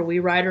 because remember, we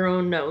write our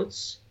own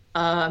notes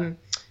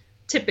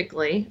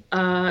typically.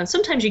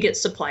 Sometimes you get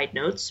supplied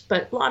notes,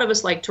 but a lot of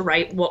us like to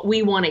write what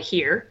we want to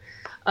hear.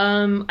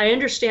 I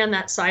understand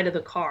that side of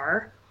the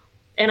car,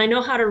 and I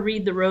know how to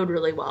read the road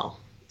really well.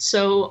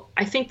 So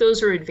I think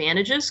those are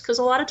advantages, because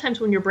a lot of times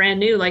when you're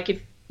brand new, like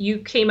if you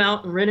came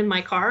out and rid in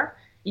my car,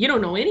 you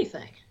don't know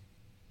anything,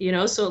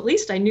 so at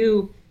least I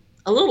knew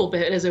a little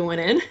bit as I went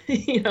in,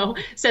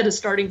 instead of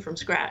starting from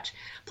scratch.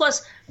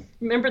 Plus,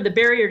 remember, the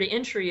barrier to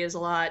entry is a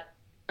lot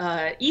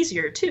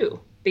easier too,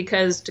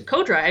 because to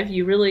co-drive,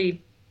 you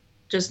really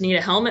just need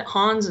a helmet,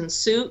 Hans, and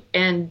suit,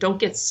 and don't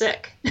get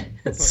sick.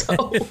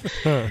 So,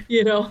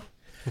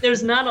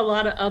 there's not a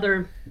lot of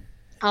other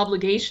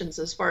obligations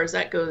as far as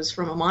that goes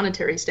from a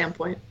monetary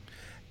standpoint.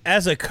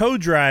 As a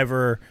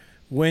co-driver,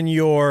 when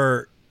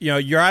you're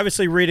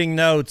obviously reading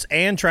notes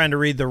and trying to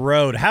read the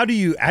road, how do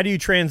you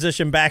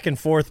transition back and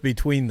forth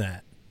between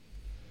that?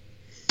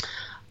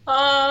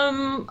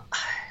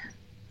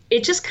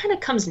 It just kind of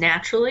comes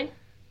naturally.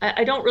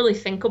 I don't really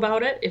think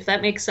about it, if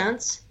that makes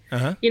sense.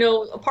 Uh-huh.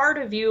 A part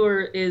of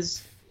you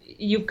is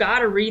you've got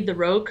to read the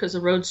road because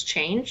the road's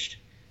changed.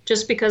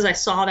 Just because I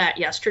saw that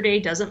yesterday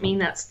doesn't mean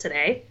that's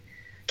today.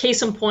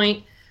 Case in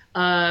point,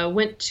 I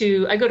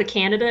go to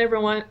Canada every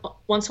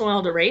once in a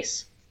while to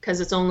race,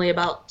 because it's only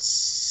about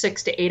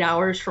 6 to 8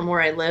 hours from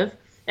where I live,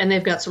 and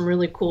they've got some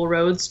really cool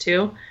roads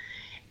too.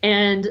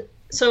 And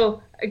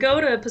so I go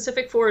to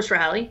Pacific Forest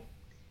Rally.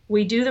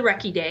 We do the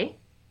recce day.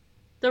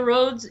 The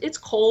roads, it's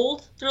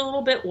cold, they're a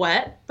little bit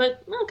wet,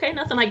 but okay,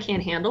 nothing I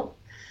can't handle.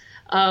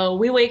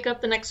 We wake up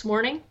the next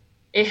morning,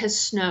 it has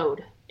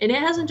snowed. And it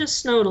hasn't just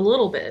snowed a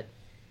little bit,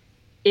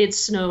 it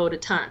snowed a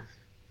ton.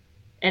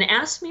 And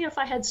ask me if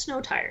I had snow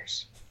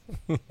tires.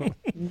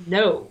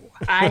 No,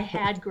 I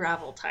had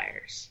gravel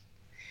tires.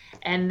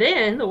 And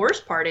then the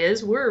worst part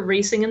is we're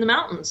racing in the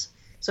mountains.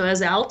 So as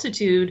the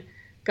altitude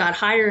got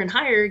higher and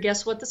higher,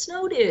 guess what the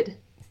snow did?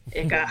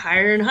 It got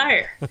higher and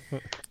higher.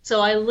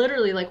 So I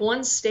literally, like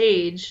one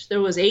stage, there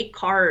was 8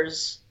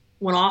 cars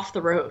went off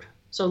the road.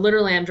 So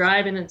literally I'm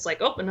driving and it's like,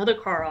 oh, another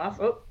car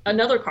off, oh,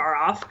 another car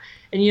off.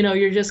 And,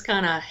 you're just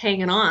kind of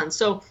hanging on.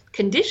 So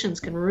conditions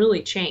can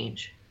really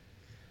change.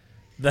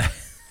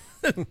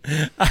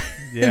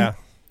 Yeah.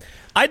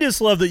 I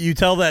just love that you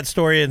tell that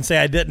story and say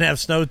I didn't have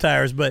snow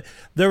tires, but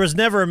there was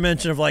never a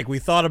mention of like we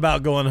thought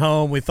about going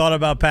home, we thought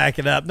about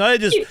packing up. No, it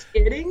just. Are you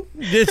kidding?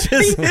 It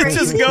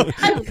just go.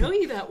 I don't know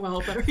you that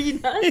well, but are you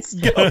nuts?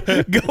 Go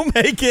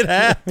make it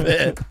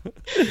happen.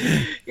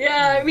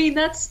 Yeah, I mean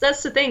that's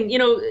the thing.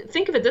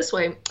 Think of it this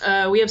way: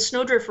 we have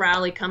Snowdrift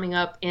Rally coming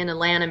up in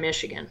Atlanta,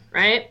 Michigan,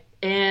 right?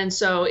 And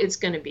so it's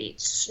going to be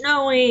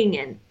snowing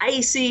and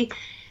icy.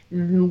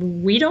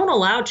 We don't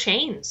allow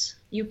chains.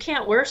 You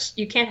can't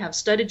have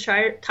studded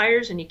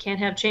tires, and you can't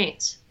have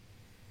chains.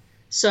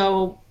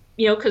 So,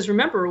 because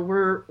remember,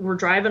 we're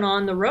driving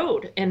on the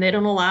road, and they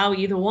don't allow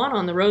either one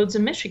on the roads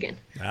in Michigan.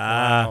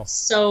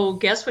 So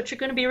guess what you're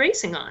going to be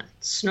racing on?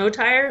 Snow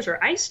tires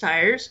or ice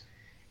tires,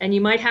 and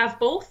you might have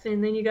both,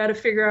 and then you got to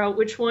figure out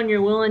which one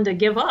you're willing to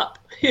give up.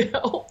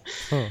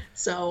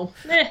 So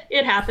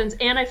it happens,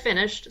 and I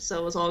finished, so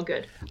it was all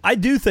good. I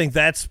do think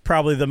that's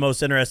probably the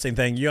most interesting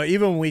thing.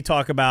 Even when we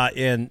talk about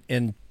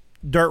in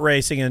dirt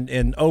racing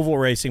and oval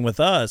racing with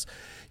us,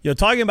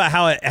 talking about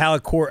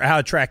how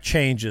a track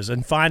changes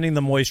and finding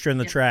the moisture in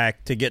the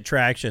track to get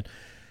traction.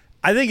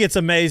 I think it's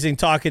amazing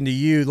talking to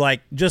you,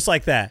 just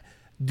like that.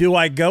 Do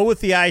I go with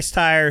the ice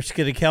tires?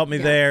 Could it help me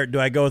there? Do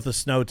I go with the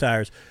snow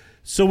tires?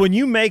 So when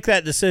you make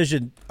that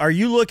decision, are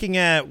you looking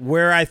at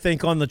where I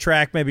think on the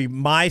track, maybe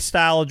my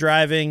style of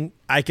driving,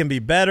 I can be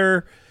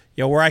better,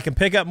 where I can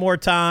pick up more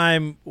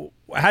time?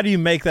 How do you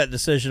make that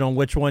decision on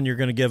which one you're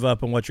going to give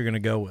up and what you're going to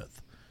go with?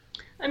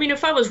 I mean,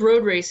 if I was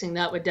road racing,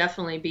 that would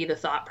definitely be the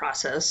thought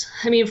process.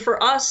 I mean,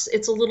 for us,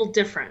 it's a little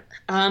different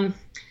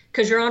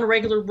because you're on a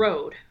regular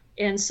road,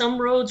 and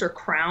some roads are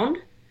crowned.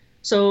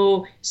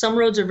 So some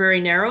roads are very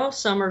narrow,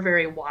 some are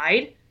very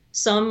wide.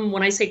 Some,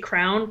 when I say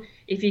crown,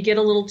 if you get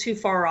a little too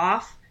far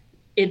off,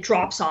 it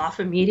drops off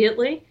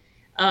immediately.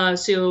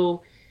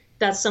 So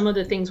that's some of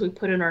the things we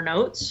put in our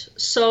notes.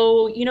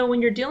 So,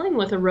 when you're dealing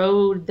with a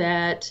road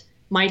that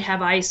might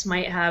have ice,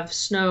 might have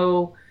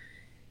snow,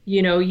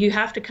 you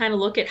have to kind of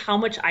look at how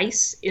much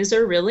ice is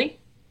there really,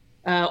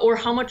 or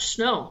how much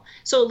snow.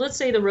 So let's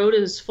say the road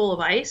is full of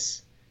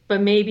ice, but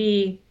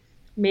maybe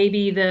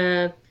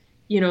the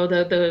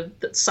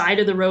side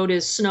of the road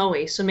is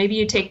snowy. So maybe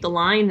you take the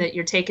line that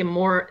you're taking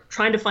more,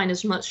 trying to find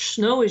as much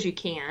snow as you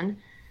can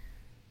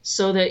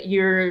so that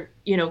you're,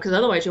 because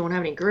otherwise you won't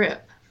have any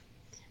grip.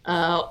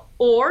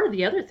 Or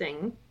the other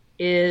thing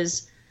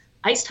is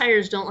ice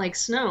tires don't like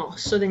snow.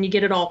 So then you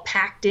get it all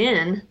packed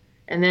in,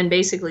 and then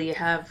basically you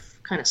have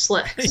kind of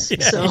slicks.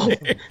 So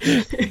then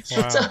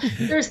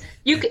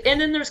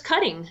there's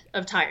cutting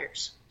of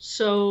tires.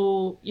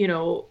 So,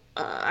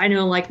 I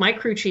know my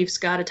crew chief's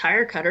got a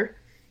tire cutter.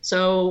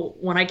 So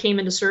when I came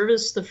into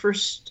service, the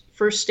first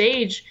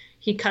stage,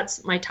 he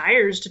cuts my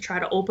tires to try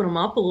to open them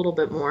up a little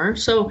bit more.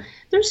 So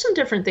there's some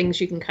different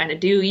things you can kind of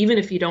do, even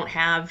if you don't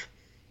have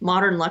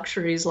modern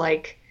luxuries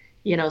like,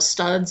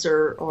 studs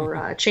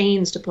or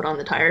chains to put on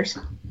the tires.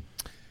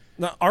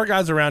 Now, our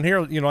guys around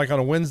here, like on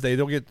a Wednesday,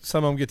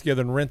 some of them get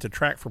together and rent a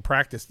track for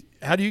practice.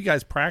 How do you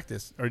guys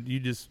practice? Or do you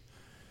just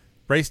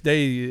race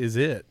day is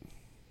it?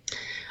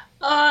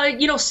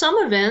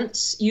 Some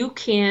events you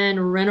can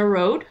rent a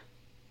road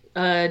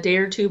a day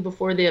or two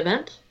before the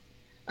event.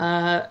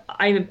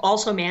 I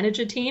also manage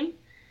a team.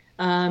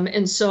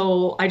 And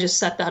so I just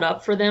set that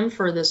up for them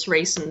for this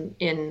race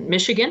in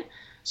Michigan.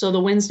 So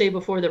the Wednesday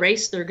before the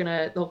race,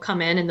 they'll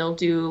come in and they'll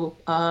do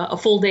a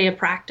full day of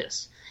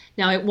practice.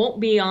 Now it won't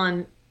be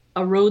on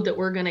a road that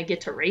we're going to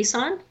get to race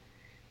on,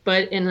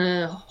 but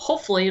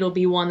hopefully it'll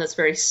be one that's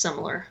very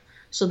similar.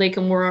 So they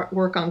can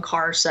work on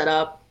car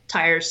setup,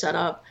 tire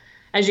setup.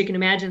 As you can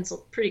imagine, it's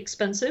pretty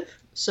expensive.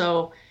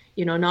 So,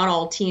 not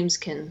all teams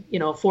can,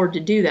 afford to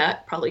do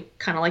that, probably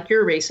kind of like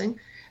you're racing.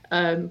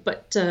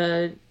 But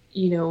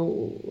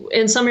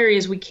in some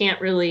areas we can't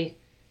really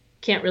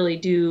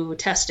do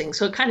testing.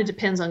 So it kind of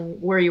depends on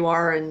where you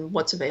are and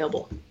what's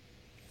available.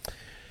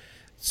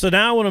 So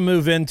now I want to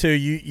move into,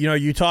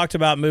 you talked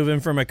about moving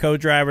from a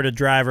co-driver to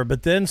driver,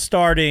 but then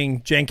starting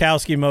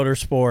Jankowski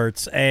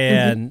Motorsports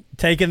and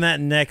taking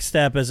that next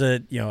step as a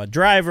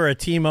driver, a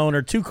team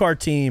owner, 2-car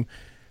team.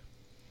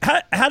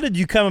 How did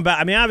you come about?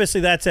 I mean,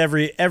 obviously that's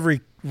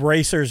every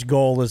racer's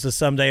goal is to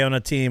someday own a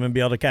team and be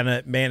able to kind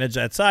of manage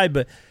that side.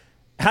 But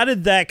how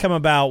did that come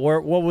about?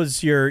 What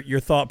was your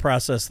thought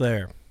process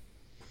there?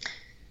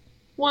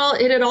 Well,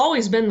 it had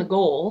always been the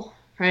goal,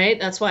 right?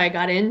 That's why I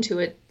got into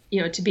it,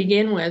 to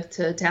begin with,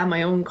 to have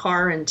my own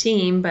car and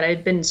team. But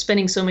I'd been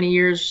spending so many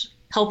years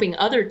helping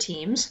other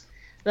teams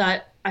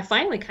that I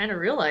finally kind of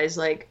realized,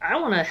 I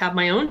want to have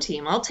my own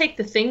team. I'll take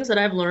the things that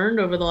I've learned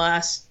over the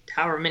last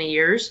however many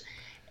years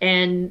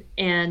and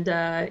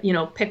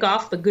pick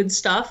off the good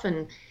stuff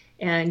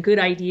and good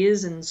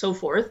ideas and so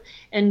forth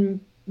and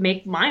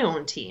make my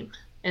own team.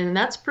 And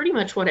that's pretty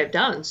much what I've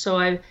done. So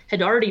I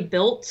had already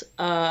built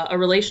a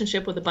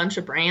relationship with a bunch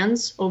of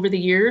brands over the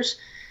years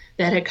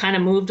that had kind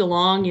of moved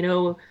along.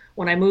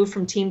 When I moved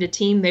from team to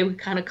team, they would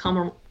kind of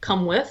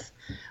come with.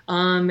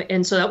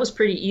 And so that was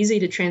pretty easy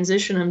to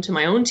transition them to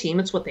my own team.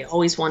 It's what they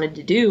always wanted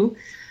to do.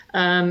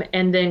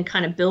 And then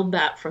kind of build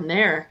that from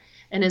there.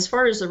 And as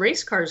far as the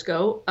race cars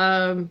go,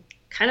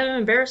 kind of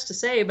embarrassed to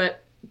say,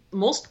 but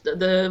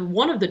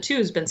one of the two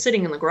has been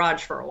sitting in the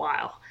garage for a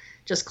while,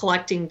 just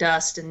collecting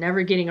dust and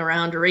never getting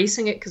around to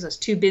racing it because I was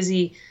too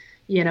busy,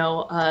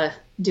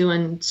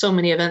 doing so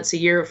many events a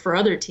year for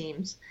other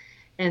teams.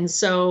 And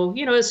so,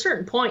 at a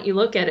certain point you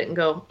look at it and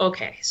go,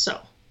 okay, so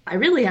I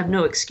really have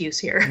no excuse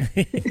here.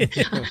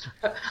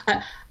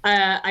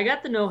 I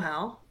got the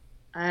know-how,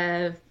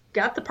 I've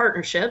got the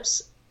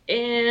partnerships,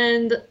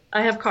 and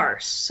I have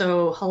cars.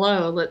 So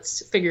hello,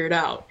 let's figure it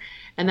out.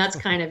 And that's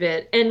kind of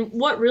it. And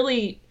what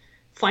really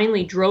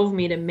finally drove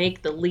me to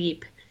make the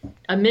leap,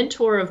 a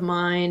mentor of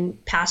mine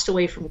passed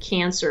away from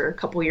cancer a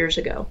couple years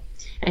ago.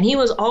 And he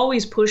was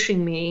always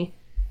pushing me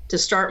to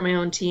start my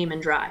own team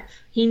and drive.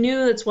 He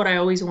knew that's what I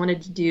always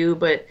wanted to do,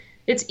 but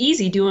it's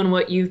easy doing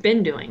what you've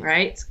been doing,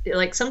 right?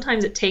 Like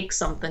sometimes it takes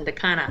something to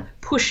kind of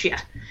push you,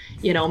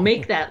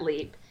 make that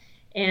leap.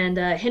 And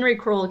Henry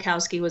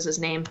Jankowski was his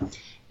name.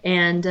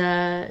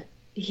 And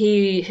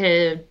he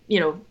had,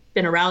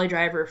 been a rally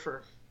driver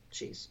for,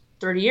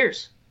 30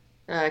 years.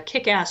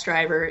 Kick-ass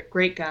driver,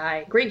 great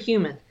guy, great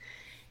human.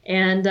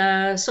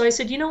 And so I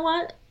said, you know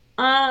what?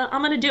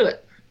 I'm going to do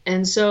it.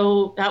 And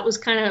so that was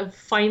kind of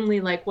finally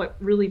like what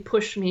really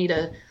pushed me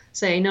to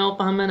say,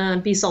 nope, I'm going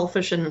to be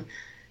selfish and,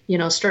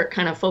 start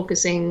kind of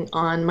focusing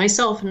on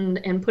myself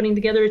and putting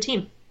together a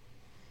team.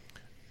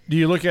 Do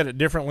you look at it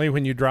differently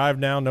when you drive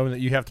now, knowing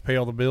that you have to pay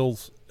all the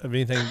bills of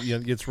anything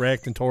that gets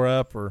wrecked and tore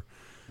up, or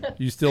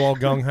you still all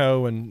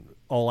gung-ho and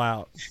all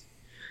out?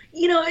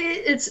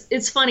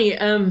 It's funny.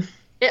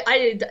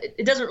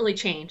 It doesn't really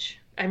change.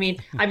 I mean,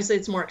 obviously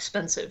it's more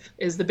expensive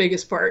is the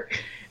biggest part.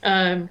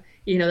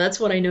 That's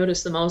what I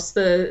noticed the most.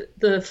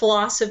 The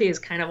philosophy is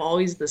kind of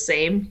always the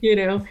same,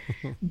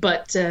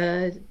 but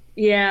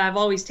I've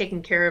always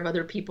taken care of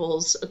other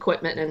people's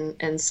equipment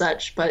and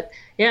such. But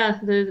yeah,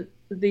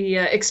 the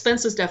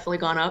expense has definitely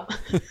gone up.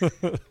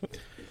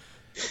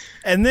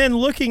 And then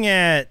looking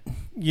at,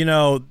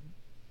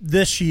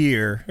 this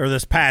year, or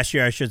this past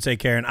year, I should say,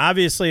 Karen,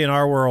 obviously in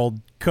our world,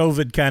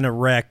 COVID kind of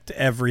wrecked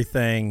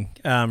everything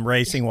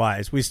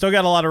racing-wise. We still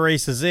got a lot of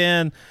races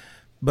in,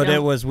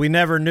 but we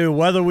never knew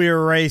whether we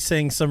were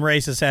racing. Some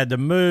races had to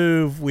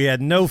move. We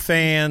had no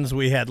fans.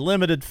 We had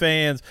limited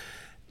fans.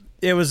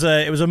 It was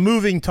a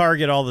moving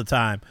target all the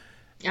time.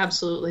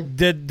 Absolutely.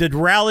 Did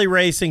rally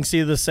racing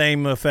see the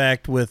same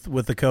effect with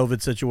the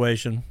COVID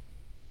situation?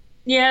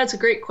 Yeah, it's a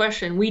great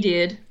question. We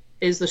did,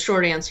 is the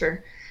short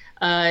answer.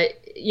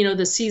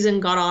 The season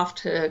got off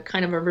to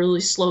kind of a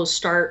really slow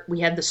start. We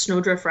had the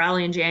Snowdrift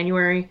Rally in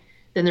January.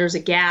 Then there was a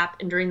gap,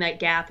 and during that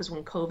gap is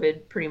when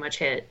COVID pretty much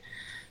hit.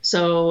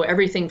 So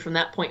everything from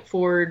that point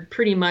forward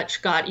pretty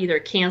much got either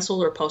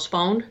canceled or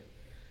postponed.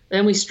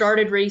 Then we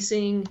started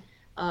racing,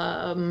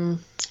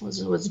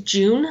 was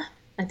June.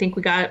 I think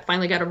we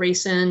finally got a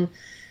race in.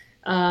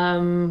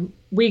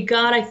 We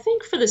got, I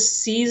think for the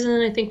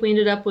season, I think we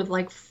ended up with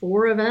like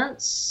 4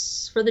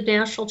 events for the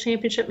national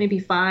championship, maybe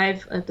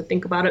 5. I have to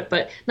think about it,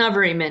 but not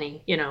very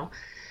many,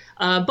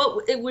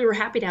 But we were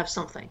happy to have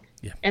something.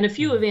 Yeah. And a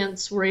few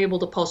events were able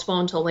to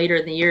postpone till later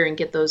in the year and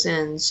get those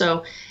in.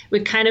 So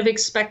we kind of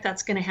expect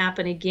that's going to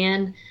happen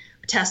again.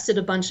 We tested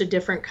a bunch of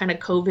different kind of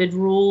COVID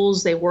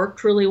rules. They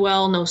worked really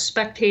well. No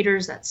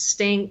spectators. That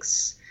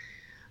stinks.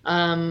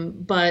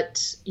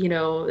 But,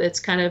 it's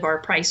kind of our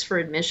price for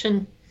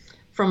admission.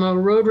 From a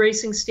road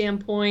racing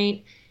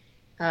standpoint,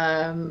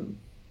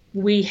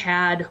 we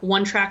had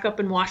one track up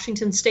in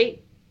Washington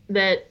State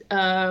that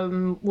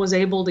was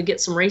able to get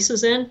some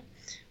races in.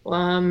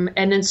 And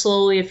then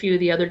slowly a few of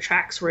the other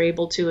tracks were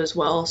able to as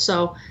well.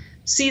 So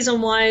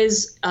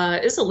season-wise,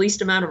 it's the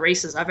least amount of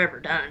races I've ever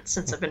done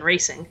since I've been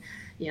racing.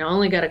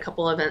 Only got a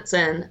couple events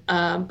in.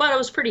 But I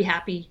was pretty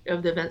happy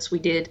of the events we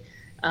did.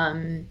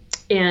 And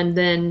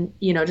then,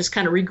 just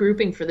kind of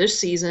regrouping for this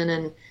season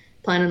and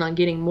planning on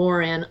getting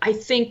more in. I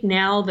think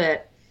now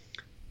that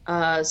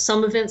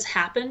some events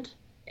happened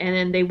and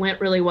then they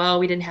went really well.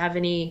 We didn't have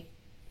any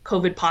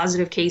COVID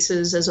positive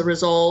cases as a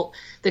result.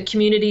 The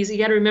communities, you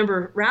got to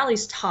remember,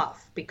 rally's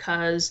tough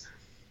because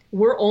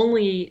we're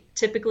only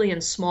typically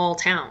in small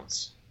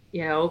towns.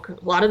 A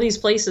lot of these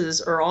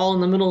places are all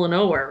in the middle of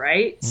nowhere,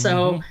 right? Mm-hmm.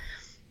 So,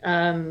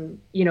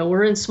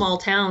 we're in small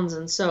towns.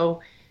 And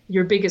so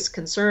your biggest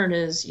concern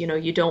is,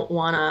 you don't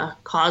want to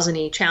cause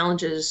any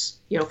challenges,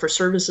 for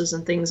services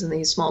and things in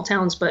these small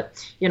towns. But,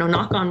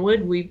 knock on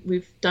wood,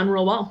 we've done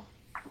real well.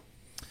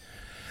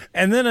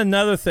 And then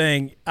another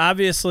thing,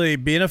 obviously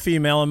being a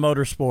female in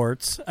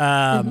motorsports,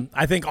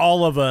 I think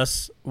all of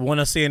us want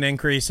to see an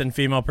increase in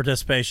female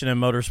participation in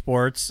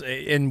motorsports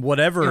in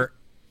whatever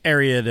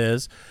area it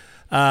is.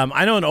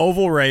 I know in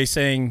oval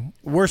racing,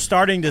 we're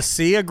starting to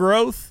see a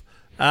growth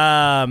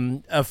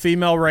of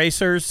female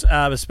racers,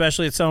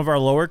 especially at some of our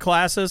lower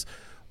classes.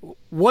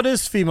 What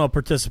is female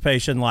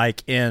participation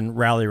like in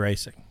rally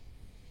racing?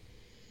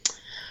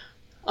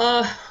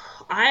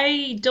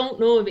 I don't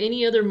know of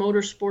any other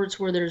motorsports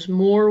where there's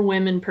more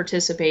women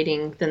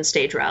participating than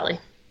stage rally.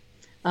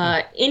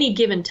 Any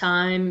given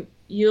time,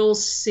 you'll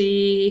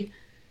see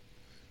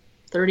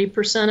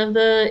 30% of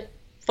the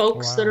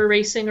folks that are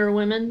racing are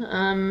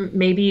women,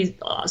 maybe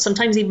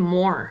sometimes even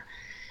more.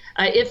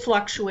 It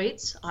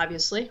fluctuates,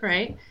 obviously,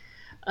 right?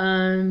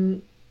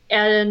 And,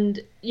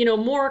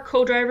 more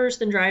co-drivers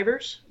than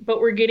drivers,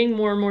 but we're getting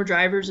more and more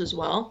drivers as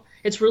well.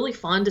 It's really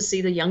fun to see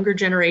the younger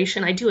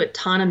generation. I do a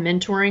ton of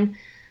mentoring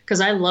because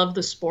I love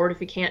the sport,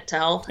 if you can't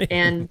tell.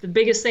 And the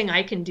biggest thing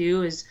I can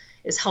do is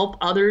help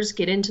others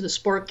get into the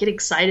sport, get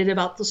excited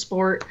about the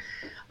sport,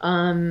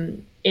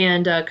 and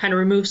kind of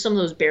remove some of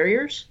those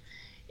barriers.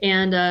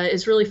 And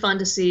it's really fun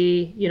to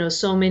see,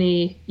 so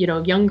many,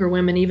 younger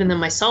women, even than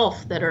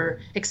myself, that are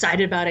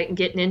excited about it and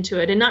getting into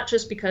it. And not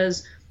just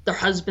because their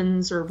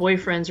husbands or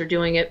boyfriends are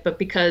doing it, but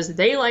because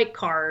they like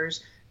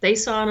cars, they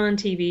saw it on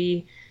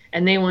TV,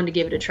 and they wanted to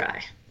give it a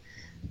try.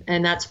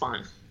 And that's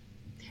fun.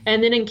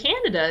 And then in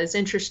Canada, it's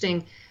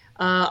interesting.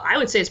 I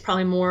would say it's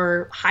probably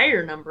more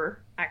higher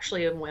number,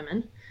 actually, of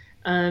women,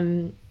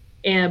 and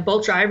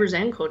both drivers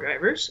and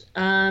co-drivers.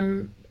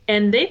 And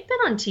they've been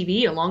on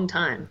TV a long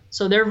time.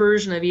 So their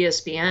version of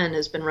ESPN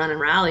has been running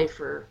rally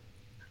for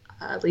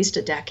at least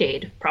a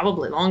decade,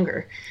 probably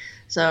longer.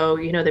 So,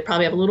 they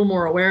probably have a little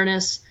more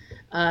awareness.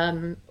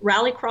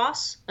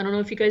 Rallycross, I don't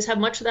know if you guys have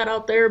much of that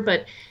out there,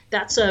 but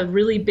that's a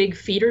really big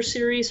feeder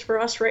series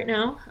for us right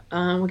now.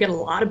 We get a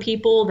lot of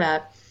people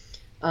that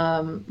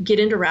get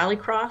into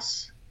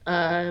Rallycross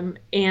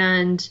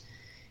and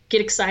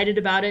get excited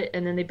about it,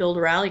 and then they build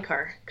a rally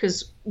car.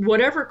 Because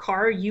whatever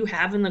car you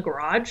have in the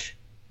garage,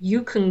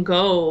 you can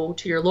go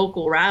to your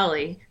local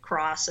rally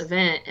cross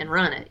event and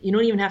run it. You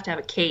don't even have to have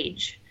a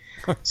cage.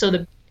 So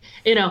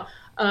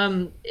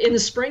in the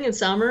spring and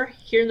summer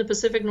here in the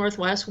Pacific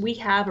Northwest, we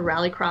have a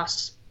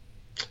rallycross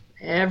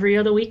every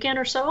other weekend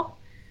or so.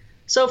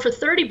 So for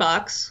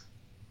 $30,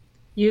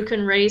 you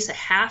can race a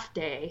half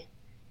day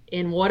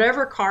in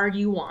whatever car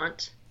you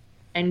want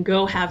and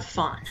go have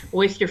fun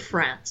with your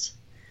friends.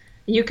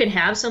 You can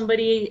have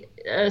somebody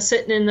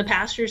sitting in the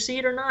passenger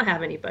seat or not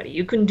have anybody.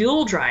 You can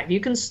dual drive. You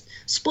can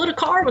split a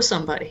car with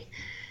somebody.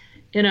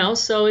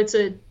 So it's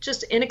a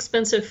just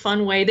inexpensive,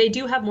 fun way. They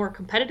do have more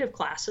competitive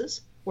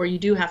classes where you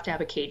do have to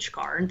have a cage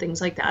car and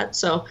things like that.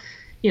 So,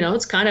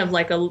 it's kind of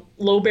like a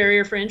low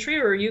barrier for entry,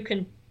 or you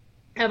can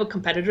have a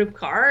competitive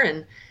car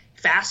and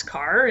fast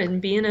car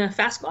and be in a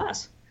fast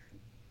class.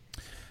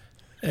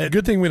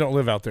 Good thing we don't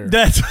live out there.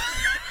 That's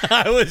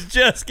I was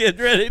just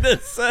getting ready to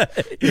say.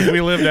 If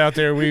we lived out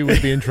there, we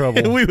would be in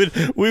trouble. we would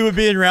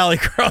be in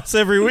rallycross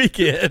every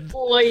weekend.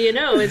 Well,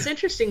 it's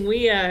interesting.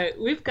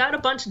 We've got a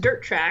bunch of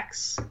dirt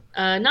tracks,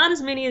 not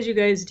as many as you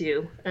guys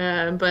do,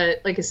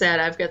 but like I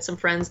said, I've got some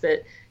friends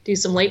that do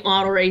some late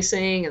model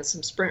racing and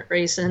some sprint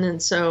racing,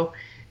 and so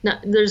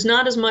there's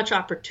not as much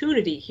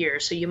opportunity here,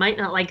 so you might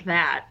not like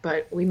that,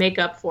 but we make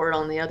up for it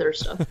on the other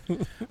stuff.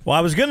 Well,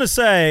 I was going to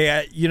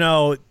say,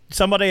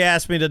 somebody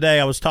asked me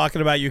today, I was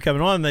talking about you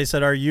coming on, and they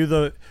said,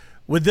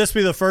 would this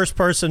be the first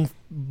person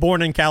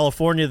born in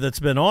California that's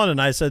been on?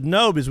 And I said,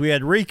 no, because we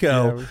had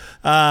Rico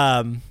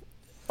on,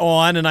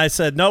 and I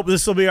said, nope,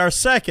 this will be our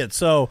second.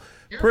 So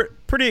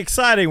pretty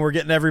exciting. We're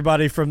getting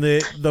everybody from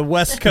the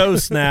West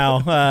Coast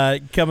now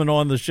coming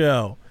on the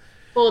show.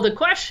 Well, the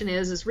question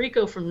is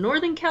Rico from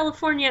Northern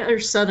California or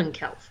Southern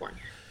California?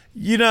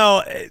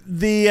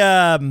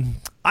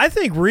 I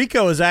think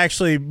Rico is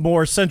actually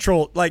more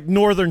central, like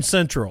northern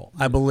central,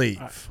 I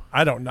believe.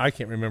 I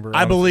can't remember.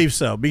 I believe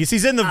so, because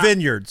he's in the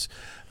vineyards,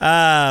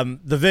 the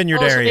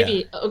vineyard area.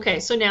 Maybe, okay,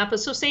 so Napa,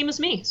 so same as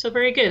me. So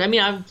very good. I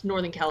mean, I'm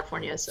Northern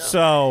California,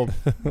 so.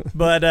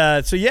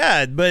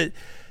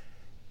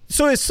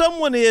 So if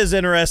someone is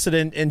interested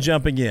in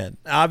jumping in,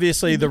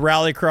 obviously the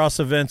rallycross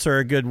events are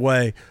a good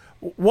way.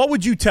 What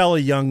would you tell a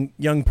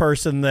young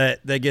person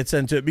that gets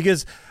into it?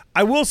 Because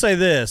I will say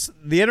this,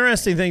 the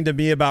interesting thing to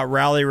me about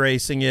rally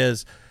racing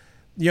is,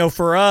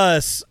 for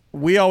us,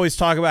 we always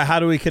talk about how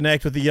do we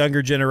connect with the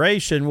younger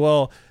generation.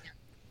 Well,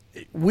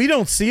 we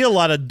don't see a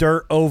lot of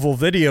dirt oval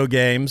video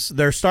games.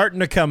 They're starting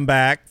to come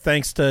back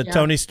thanks to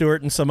Tony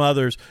Stewart and some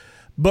others.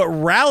 But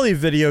rally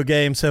video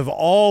games have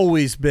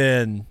always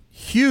been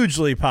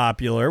hugely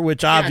popular,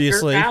 which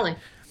obviously dirt rally.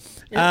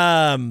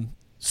 Yeah.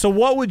 So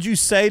what would you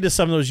say to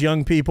some of those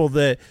young people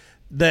that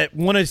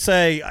want to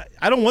say,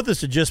 I don't want this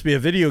to just be a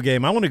video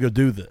game, I want to go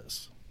do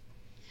this?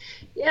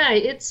 Yeah,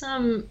 it's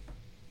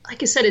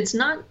like I said, it's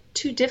not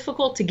too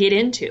difficult to get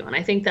into, and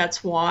I think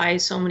that's why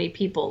so many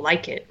people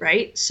like it,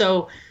 right?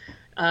 So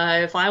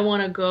if I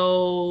want to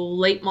go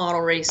late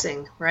model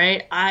racing,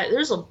 right,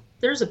 there's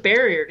a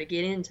barrier to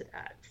get into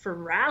that. For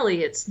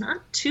rally, it's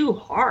not too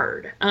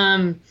hard.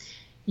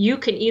 You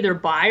can either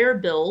buy or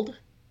build,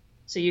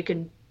 so you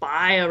can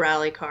buy a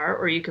rally car,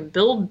 or you can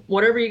build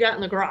whatever you got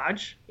in the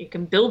garage. You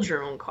can build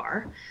your own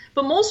car.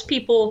 But most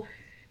people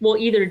will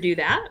either do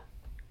that,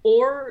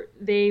 or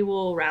they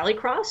will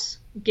rallycross,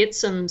 get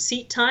some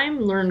seat time,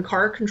 learn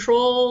car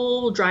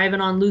control, driving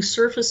on loose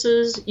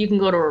surfaces. You can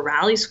go to a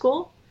rally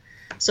school.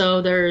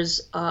 So there's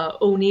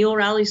O'Neill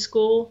Rally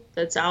School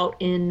that's out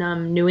in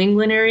New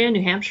England area,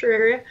 New Hampshire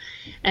area.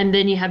 And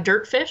then you have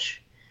Dirtfish,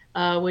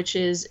 which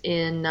is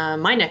in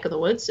my neck of the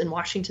woods in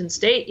Washington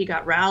State. You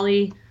got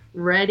Rally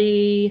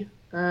Ready,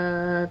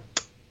 I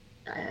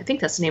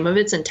think that's the name of it.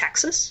 It's in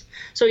Texas.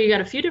 So you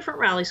got a few different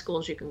rally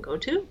schools you can go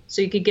to.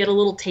 So you could get a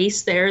little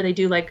taste there. They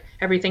do like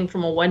everything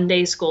from a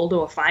 1-day school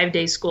to a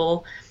 5-day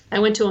school. I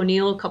went to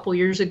O'Neill a couple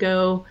years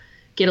ago,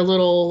 get a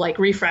little like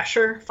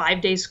refresher,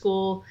 5-day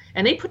school,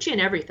 and they put you in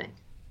everything.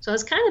 So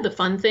it's kind of the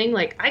fun thing.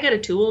 Like I got a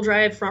 2-wheel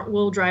drive, front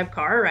wheel drive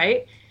car,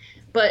 right?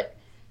 But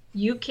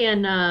you can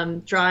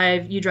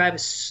you drive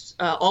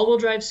a all-wheel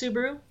drive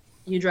Subaru,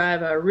 you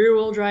drive a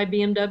rear-wheel drive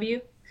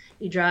BMW,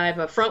 you drive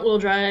a front-wheel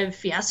drive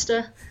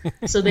Fiesta.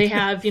 So they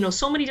have,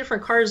 so many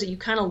different cars that you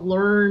kind of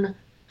learn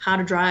how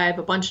to drive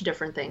a bunch of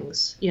different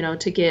things,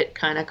 to get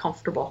kind of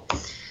comfortable.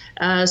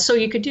 So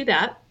you could do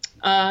that.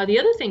 The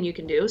other thing you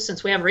can do,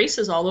 since we have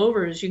races all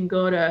over, is you can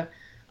go to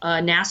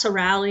NASA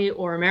Rally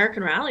or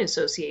American Rally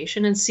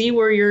Association and see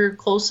where your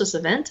closest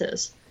event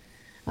is.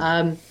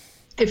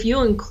 If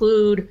you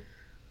include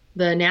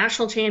the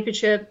national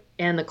championship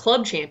and the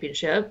club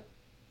championship,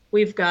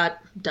 we've got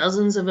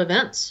dozens of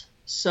events.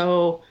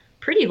 So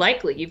pretty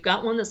likely you've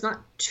got one that's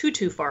not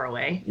too far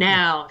away.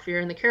 Now, if you're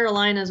in the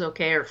Carolinas,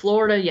 okay, or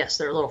Florida, yes,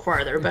 they're a little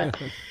farther, but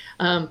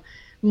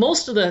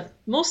most of the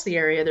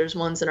area, there's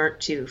ones that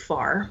aren't too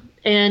far.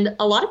 And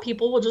a lot of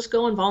people will just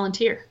go and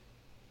volunteer.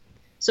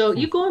 So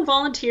you go and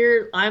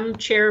volunteer. I'm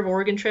chair of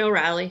Oregon Trail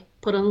Rally.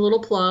 Put in a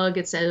little plug.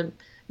 It's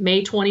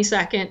May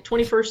 22nd,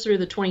 21st through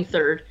the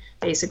 23rd,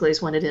 basically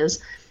is when it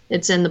is.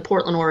 It's in the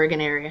Portland,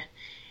 Oregon area.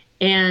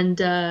 And,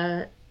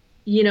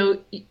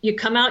 you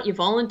come out, you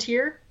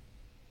volunteer.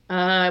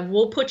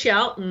 We'll put you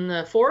out in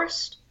the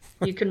forest.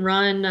 You can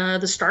run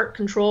the start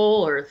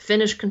control or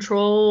finish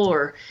control,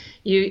 or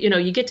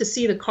you get to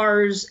see the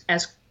cars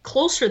as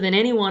closer than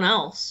anyone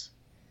else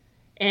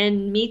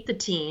and meet the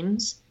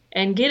teams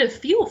and get a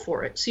feel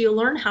for it. So you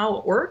learn how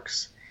it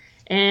works,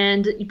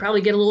 and you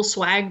probably get a little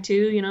swag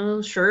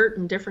too, shirt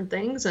and different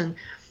things, and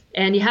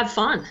you have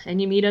fun and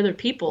you meet other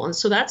people. And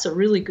so that's a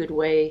really good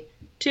way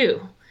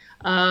too.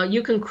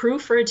 You can crew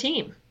for a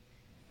team.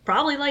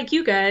 Probably like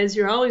you guys,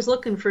 you're always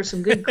looking for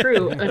some good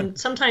crew. And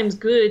sometimes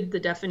good, the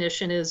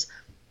definition is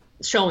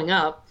showing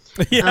up.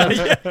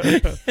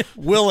 Yeah.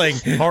 Willing.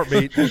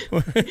 Heartbeat.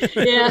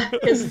 Yeah,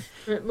 because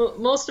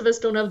most of us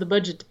don't have the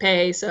budget to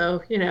pay.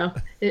 So,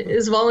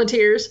 as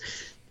volunteers,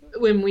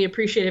 when we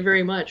appreciate it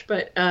very much.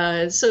 But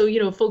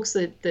folks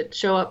that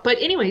show up. But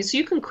anyway, so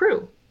you can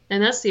crew.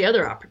 And that's the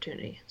other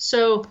opportunity.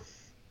 So,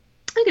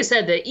 like I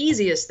said, the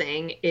easiest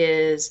thing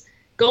is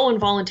go and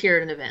volunteer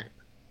at an event.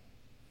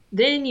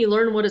 Then you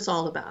learn what it's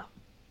all about.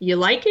 You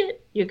like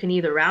it, you can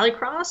either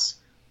rallycross,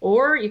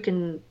 or you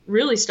can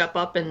really step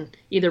up and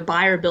either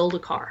buy or build a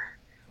car.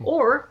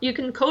 Or you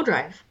can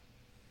co-drive.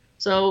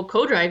 So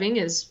co-driving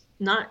is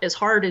not as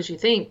hard as you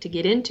think to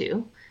get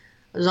into.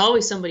 There's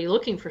always somebody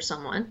looking for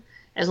someone,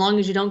 as long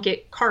as you don't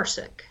get car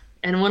sick.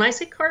 And when I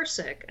say car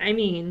sick, I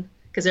mean,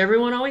 because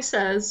everyone always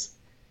says,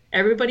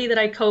 everybody that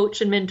I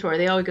coach and mentor,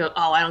 they always go,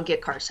 oh, I don't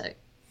get car sick.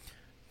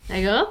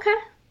 I go, okay.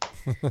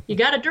 You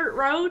got a dirt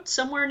road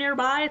somewhere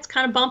nearby? It's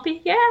kind of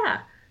bumpy?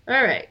 Yeah.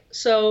 All right.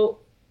 So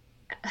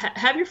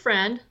have your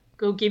friend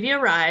go give you a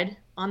ride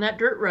on that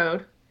dirt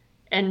road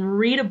and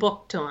read a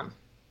book to him.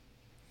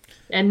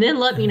 And then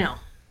let me know.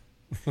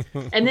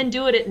 And then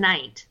do it at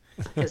night,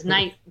 because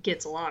night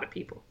gets a lot of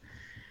people.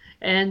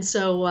 And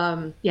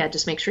so,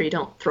 just make sure you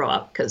don't throw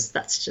up, because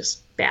that's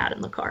just bad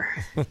in the car.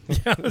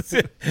 Yeah,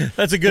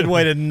 that's a good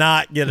way to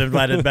not get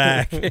invited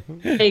back.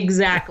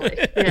 Exactly.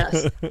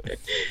 Yes.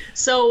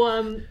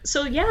 So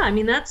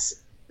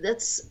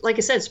that's like I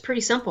said, it's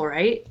pretty simple,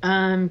 right?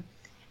 And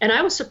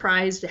I was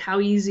surprised at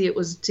how easy it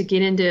was to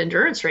get into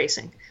endurance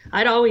racing.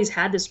 I'd always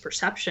had this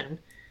perception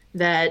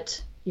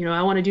that,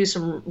 I want to do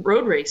some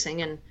road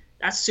racing, and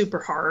that's super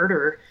hard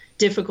or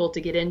difficult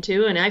to get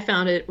into. And I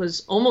found it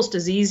was almost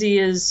as easy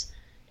as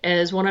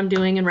what I'm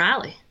doing in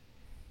rally.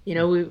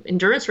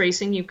 Endurance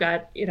racing, you've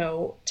got,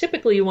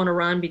 typically you want to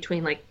run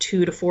between like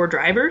 2 to 4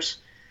 drivers.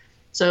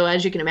 So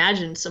as you can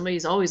imagine,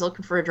 somebody's always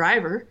looking for a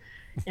driver.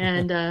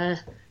 And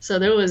so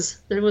there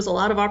was a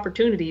lot of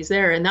opportunities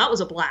there, and that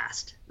was a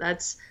blast. I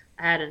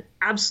had an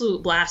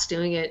absolute blast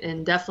doing it,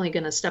 and definitely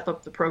going to step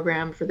up the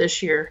program for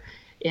this year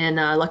in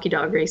Lucky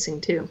Dog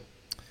racing too.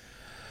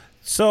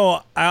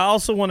 So I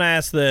also want to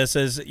ask this,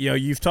 as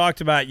you've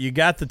talked about, you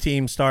got the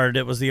team started.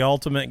 It was the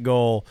ultimate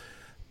goal,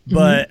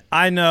 but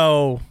I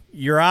know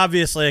you're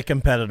obviously a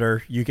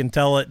competitor. You can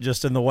tell it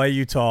just in the way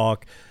you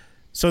talk.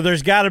 So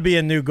there's got to be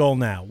a new goal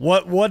now.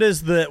 What's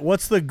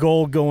the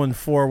goal going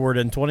forward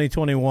in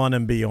 2021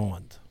 and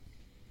beyond?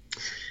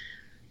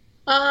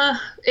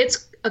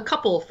 It's a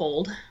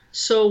couple-fold.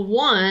 So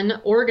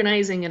one,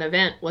 organizing an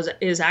event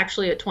is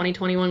actually a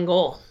 2021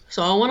 goal.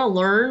 So I want to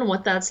learn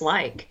what that's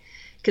like,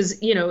 because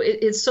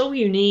it's so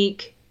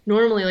unique.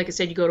 Normally, like I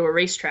said, you go to a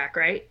racetrack,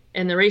 right?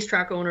 And the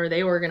racetrack owner,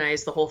 they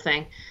organize the whole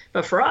thing.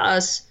 But for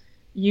us,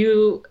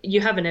 you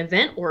have an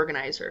event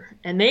organizer,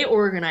 and they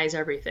organize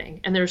everything.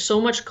 And there's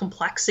so much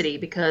complexity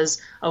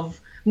because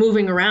of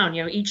moving around.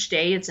 Each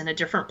day it's in a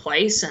different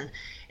place,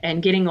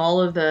 and getting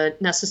all of the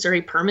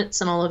necessary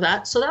permits and all of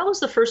that. So that was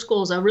the first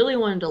goal, is I really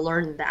wanted to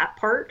learn that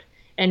part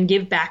and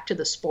give back to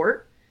the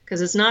sport,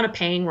 because it's not a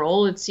paying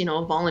role. It's,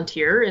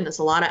 volunteer, and it's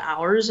a lot of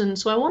hours. And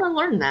so I want to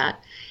learn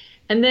that.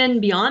 And then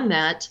beyond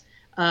that,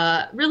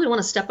 really want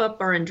to step up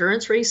our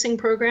endurance racing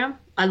program.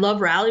 I love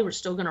rally. We're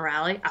still going to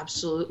rally.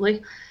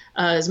 Absolutely.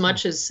 as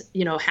much as,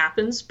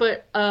 happens.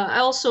 But I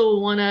also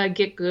want to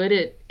get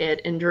good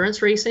at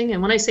endurance racing.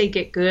 And when I say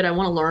get good, I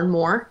want to learn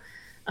more.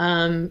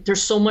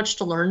 There's so much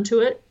to learn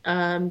to it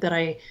that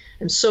I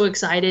am so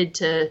excited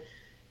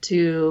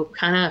to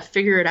kind of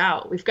figure it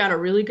out. We've got a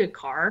really good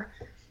car.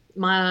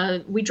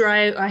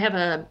 I have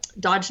a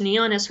Dodge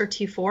Neon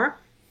SRT4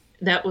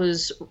 that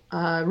was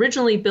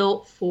originally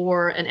built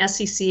for an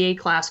SCCA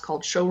class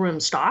called showroom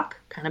stock,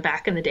 kind of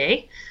back in the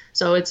day.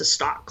 So it's a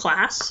stock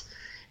class,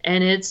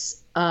 and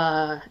it's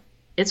a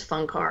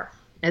fun car.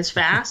 It's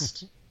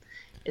fast,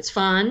 it's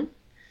fun,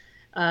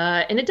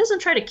 and it doesn't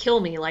try to kill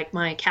me like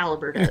my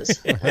Caliber does.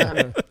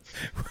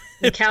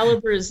 The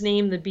Caliber is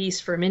named the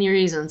Beast for many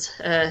reasons.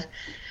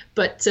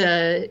 But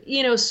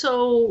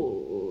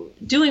so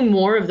doing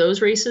more of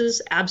those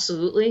races,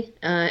 absolutely,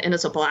 and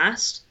it's a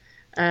blast.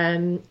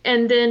 And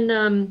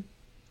then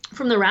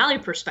from the rally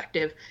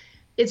perspective,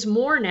 it's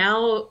more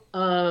now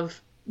of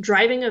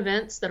driving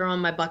events that are on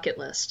my bucket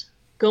list,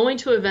 going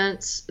to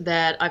events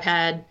that I've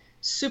had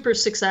super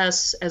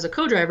success as a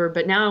co-driver,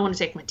 but now I want to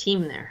take my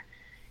team there,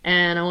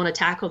 and I want to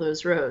tackle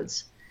those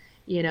roads.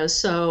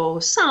 So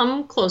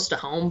some close to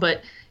home,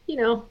 but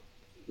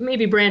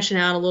maybe branching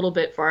out a little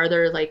bit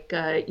farther, like,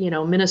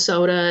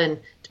 Minnesota, and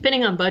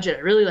depending on budget,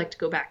 I really like to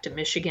go back to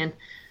Michigan.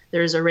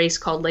 There's a race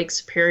called Lake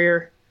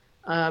Superior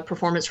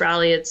Performance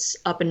Rally. It's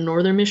up in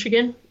northern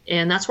Michigan,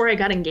 and that's where I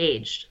got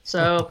engaged.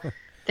 So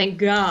thank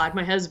God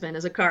my husband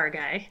is a car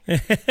guy,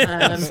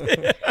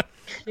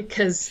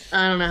 because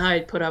I don't know how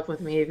he'd put up with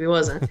me if he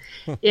wasn't.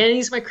 And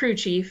he's my crew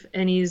chief,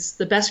 and he's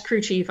the best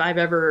crew chief I've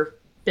ever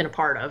been a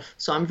part of.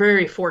 So I'm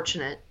very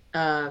fortunate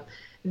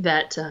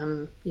that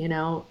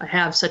I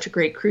have such a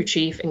great crew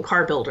chief and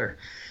car builder.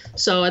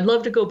 So I'd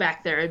love to go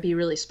back there. It'd be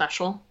really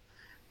special.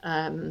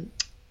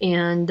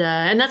 And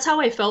that's how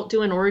I felt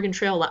doing Oregon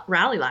Trail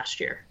Rally last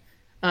year,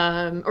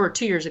 or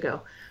 2 years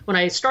ago. When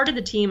I started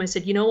the team, I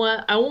said, you know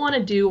what? I want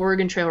to do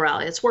Oregon Trail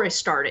Rally. That's where I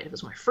started. It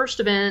was my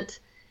first event,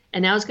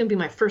 and now it's going to be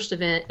my first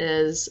event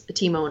as a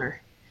team owner.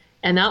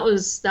 And that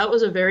was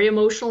a very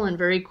emotional and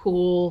very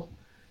cool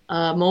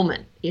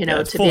moment, to be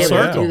able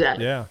to do that.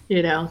 Yeah.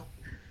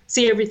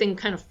 See everything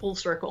kind of full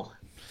circle.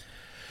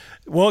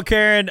 Well,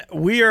 Karen,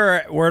 we're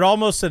at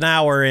almost an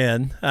hour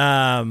in,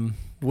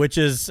 which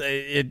is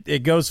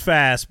it goes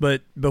fast.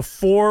 But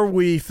before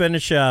we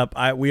finish up,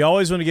 we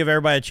always want to give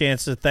everybody a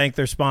chance to thank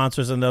their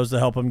sponsors and those that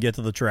help them get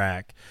to the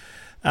track.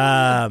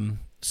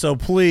 So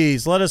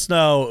please let us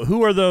know,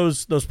 who are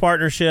those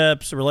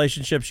partnerships,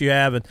 relationships you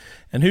have,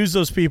 and who's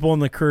those people in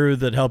the crew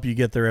that help you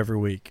get there every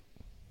week.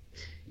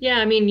 Yeah,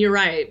 I mean, you're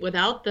right.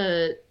 Without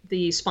the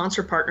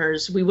sponsor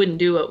partners, we wouldn't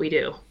do what we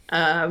do.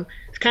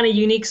 It's kind of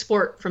unique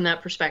sport from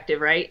that perspective,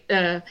 right?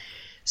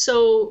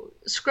 So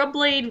Scrub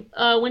Blade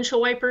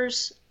windshield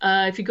wipers,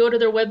 if you go to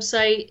their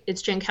website,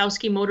 it's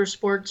Jankowski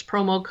Motorsports,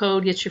 promo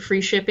code, gets you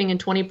free shipping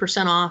and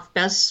 20% off,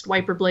 best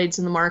wiper blades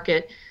in the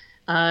market.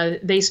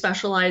 They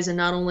specialize in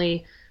not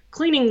only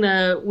cleaning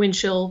the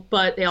windshield,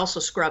 but they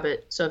also scrub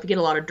it. So if you get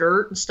a lot of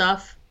dirt and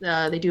stuff,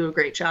 they do a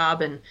great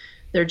job, and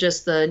they're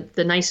just the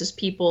nicest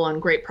people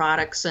and great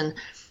products. And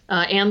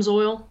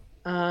AMSOIL,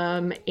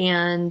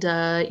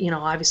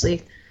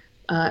 obviously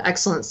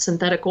excellent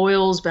synthetic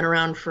oils, been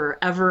around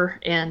forever,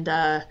 and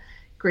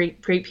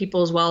great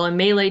people as well. A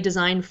Melee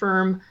design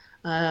firm,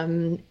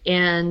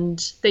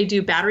 and they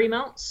do battery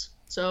mounts.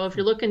 So if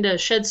you're looking to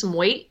shed some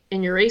weight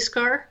in your race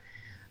car,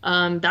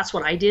 that's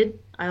what I did.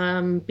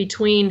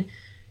 Between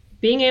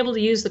being able to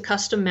use the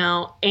custom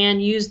mount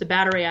and use the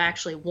battery I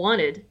actually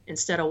wanted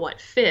instead of what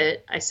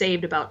fit, I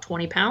saved about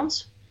 20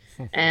 pounds.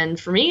 And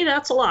for me,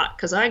 that's a lot,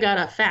 because I got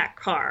a fat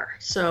car.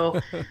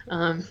 So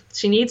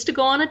she needs to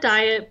go on a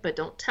diet, but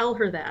don't tell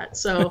her that.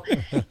 So,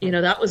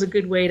 that was a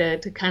good way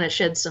to kind of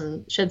shed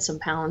some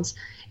pounds.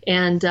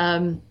 And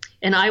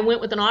I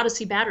went with an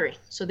Odyssey battery.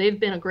 So they've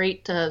been a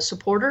great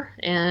supporter,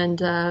 and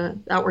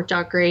that worked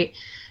out great.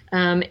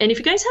 And if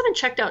you guys haven't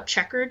checked out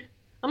Checkered,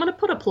 I'm going to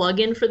put a plug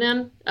in for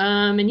them,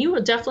 and you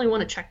will definitely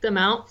want to check them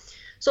out.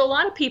 So a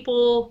lot of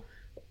people,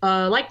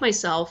 like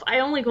myself, I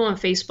only go on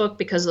Facebook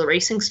because of the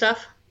racing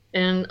stuff,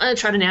 and I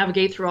try to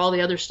navigate through all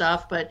the other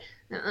stuff, but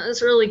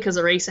it's really because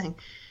of racing.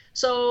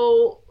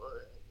 So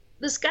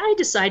this guy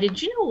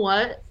decided, you know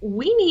what?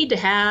 We need to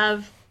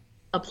have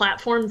a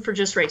platform for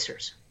just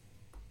racers.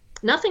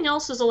 Nothing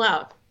else is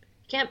allowed.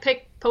 You can't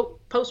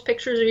post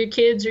pictures of your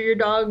kids or your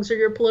dogs or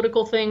your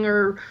political thing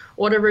or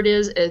whatever it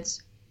is.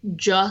 It's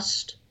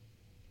just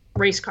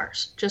race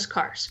cars, just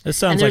cars. It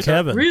sounds like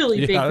heaven. Really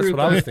big group. That's what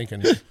I was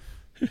thinking.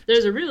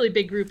 There's a really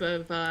big group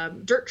of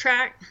dirt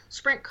track,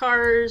 sprint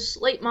cars,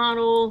 late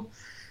model.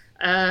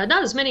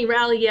 Not as many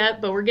rally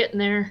yet, but we're getting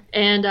there.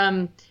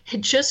 And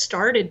it just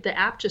started. The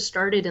app just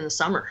started in the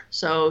summer.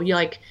 So you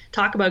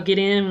talk about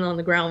getting in on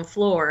the ground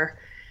floor.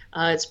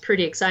 It's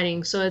pretty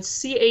exciting. So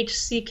it's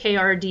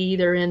CHCKRD.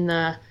 They're in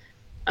the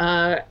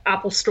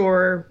Apple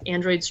Store,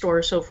 Android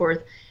Store, so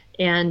forth.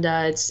 And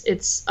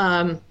it's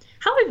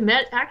how I've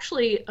met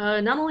actually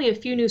not only a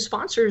few new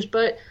sponsors,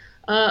 but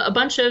a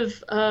bunch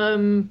of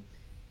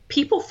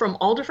people from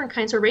all different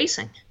kinds of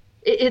racing.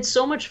 it's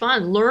so much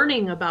fun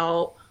learning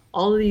about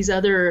all of these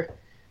other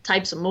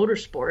types of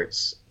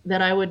motorsports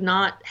that I would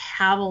not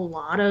have a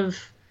lot of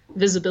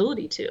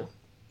visibility to,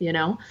 you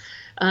know?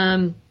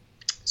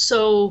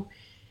 So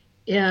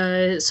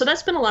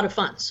that's been a lot of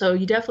fun. So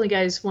you definitely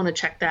guys want to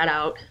check that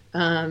out.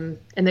 And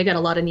they got a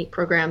lot of neat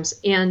programs.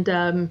 And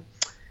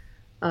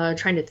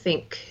trying to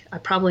think, I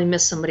probably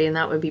missed somebody, and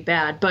that would be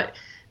bad. But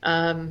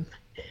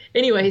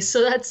anyway,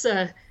 so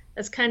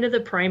that's kind of the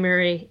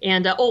primary.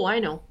 And I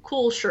know,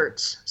 cool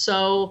shirts.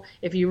 So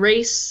if you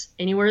race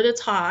anywhere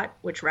that's hot,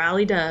 which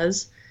Rally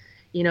does,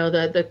 you know,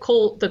 the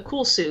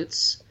cool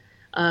suits,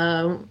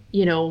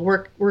 you know,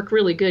 work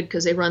really good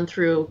because they run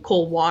through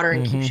cold water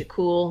and keeps you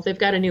cool. They've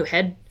got a new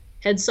head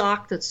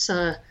sock that's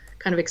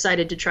kind of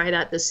excited to try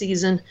that this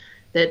season,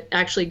 that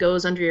actually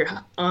goes under your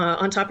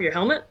on top of your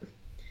helmet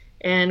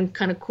and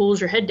kind of cools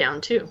your head down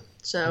too.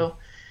 So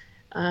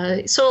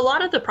so a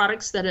lot of the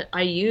products that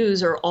I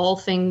use are all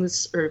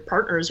things, or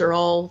partners are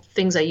all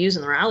things I use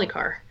in the rally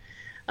car.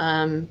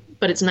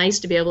 But it's nice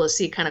to be able to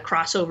see kind of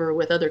crossover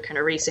with other kind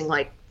of racing,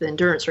 like the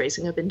endurance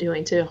racing I've been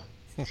doing too.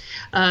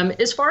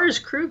 As far as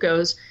crew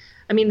goes,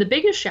 I mean, the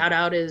biggest shout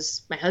out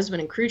is my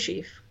husband and crew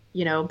chief,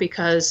 you know,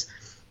 because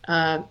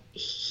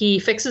he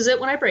fixes it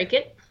when I break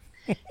it.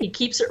 He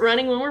keeps it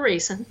running when we're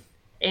racing,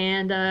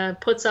 and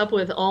puts up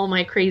with all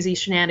my crazy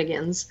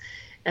shenanigans.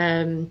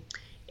 You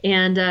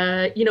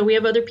know, we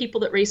have other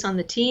people that race on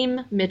the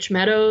team. Mitch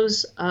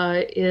Meadows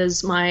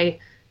is my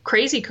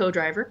crazy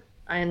co-driver.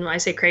 And I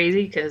say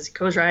crazy because he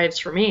co-drives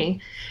for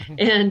me,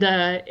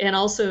 and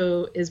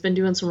also has been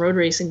doing some road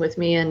racing with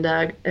me, and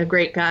a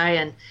great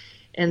guy.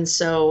 And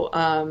so,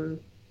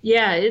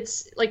 yeah,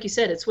 it's like you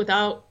said, it's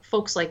without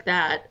folks like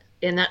that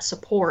and that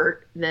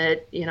support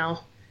that, you know,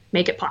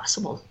 make it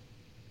possible.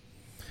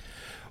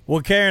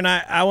 Well, Karen,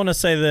 I want to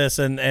say this,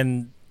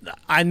 and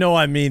I know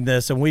I mean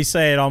this, and we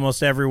say it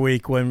almost every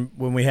week when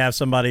we have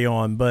somebody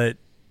on, but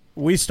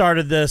we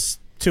started this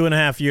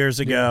 2.5 years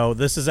ago. Yeah.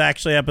 This is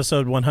actually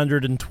episode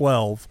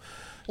 112.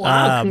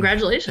 Wow,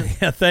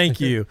 congratulations. Yeah, thank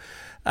you.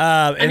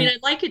 I mean,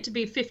 I'd like it to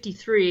be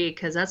 53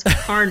 because that's a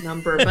car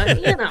number,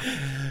 but you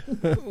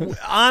know.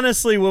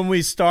 Honestly, when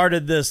we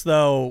started this,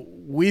 though,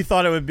 we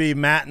thought it would be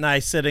Matt and I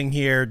sitting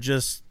here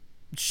just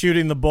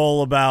shooting the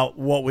bull about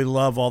what we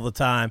love all the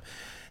time.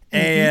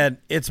 And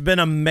it's been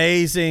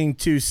amazing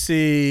to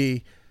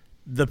see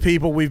the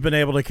people we've been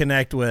able to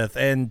connect with,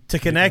 and to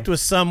connect with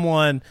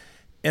someone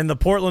in the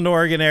Portland,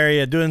 Oregon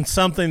area doing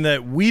something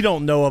that we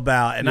don't know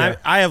about. And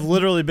I have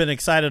literally been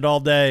excited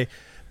all day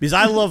because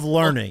I love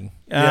learning.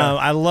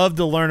 I love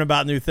to learn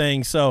about new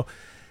things. So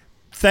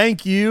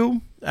thank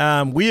you.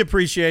 We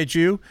appreciate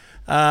you.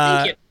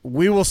 Thank you.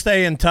 We will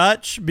stay in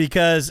touch,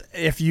 because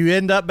if you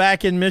end up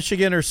back in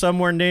Michigan or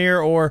somewhere near,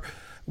 or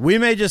we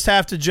may just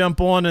have to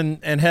jump on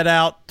and head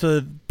out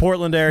to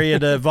Portland area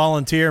to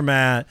volunteer,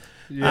 Matt.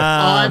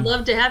 Yeah. I'd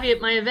love to have you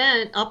at my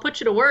event. I'll put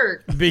you to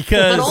work,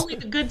 because but only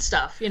the good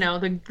stuff, you know,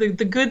 the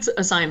good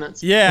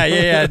assignments. Yeah.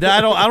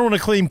 I don't want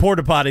to clean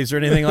porta potties or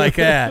anything like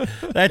that.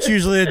 That's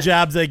usually the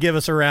jobs they give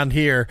us around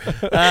here.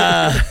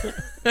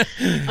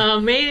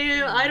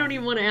 Maybe I don't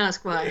even want to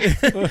ask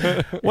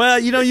why. Well,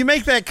 you know, you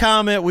make that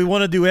comment, we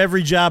want to do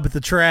every job at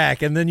the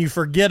track, and then you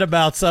forget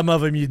about some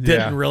of them you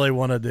didn't really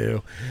want to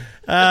do.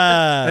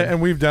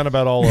 And we've done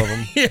about all of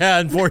them. Yeah,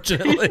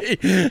 unfortunately.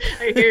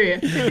 I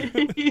hear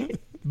you.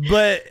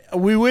 But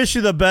we wish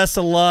you the best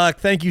of luck.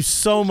 Thank you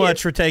so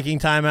much for taking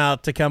time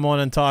out to come on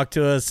and talk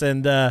to us.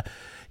 And,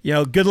 you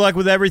know, good luck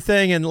with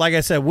everything. And like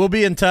I said, we'll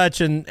be in touch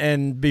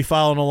and be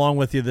following along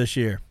with you this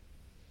year.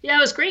 Yeah,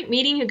 it was great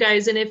meeting you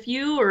guys. And if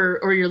you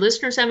or your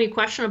listeners have any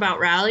question about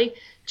Rally,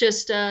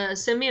 just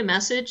send me a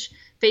message.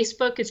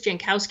 Facebook, it's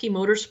Jankowski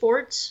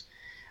Motorsports.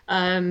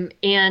 And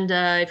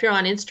if you're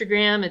on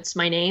Instagram, it's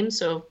my name,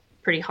 so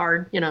pretty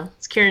hard, you know,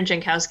 it's Karen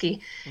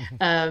Jankowski.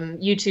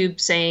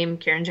 YouTube, same,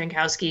 Karen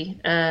Jankowski.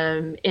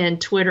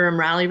 And Twitter, I'm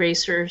Rally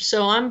Racer.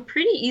 So I'm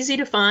pretty easy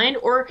to find,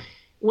 or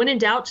when in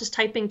doubt, just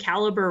type in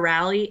Caliber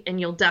Rally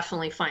and you'll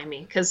definitely find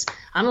me, because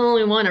I'm the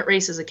only one that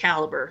races a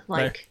Caliber,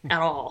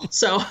 at all.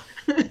 So,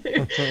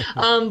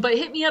 but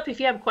hit me up if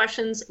you have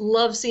questions.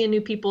 Love seeing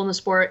new people in the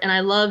sport, and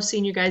I love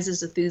seeing you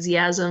guys'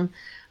 enthusiasm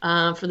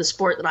for the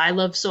sport that I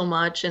love so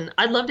much. And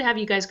I'd love to have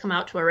you guys come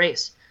out to a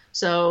race.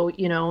 So,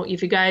 you know,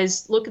 if you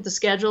guys look at the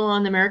schedule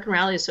on the American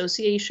Rally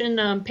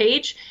Association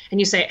page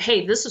and you say,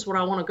 hey, this is what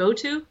I want to go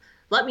to,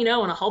 let me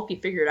know and I'll help you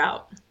figure it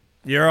out.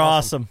 You're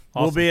awesome.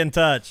 We'll be in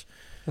touch.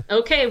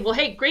 Okay. Well,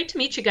 hey, great to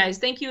meet you guys.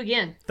 Thank you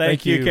again.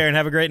 Thank you, Karen.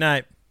 Have a great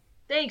night.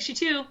 Thanks. You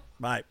too.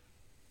 Bye.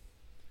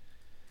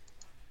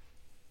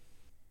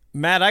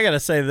 Matt, I got to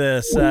say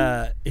this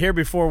here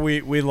before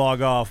we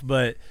log off,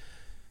 but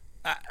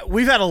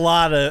we've had a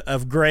lot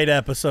of great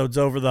episodes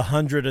over the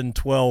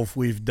 112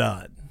 we've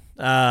done.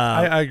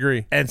 I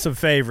agree. And some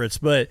favorites,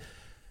 but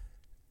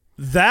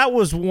that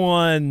was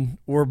one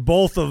where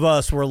both of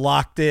us were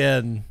locked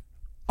in.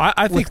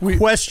 I think with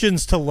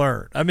questions to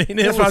learn. I mean,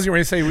 that's what I was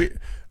going to say.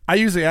 I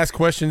usually ask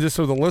questions just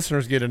so the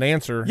listeners get an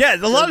answer. Yeah,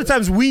 a lot of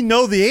times we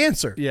know the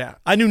answer. Yeah.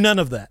 I knew none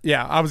of that.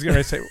 Yeah, I was going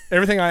to say,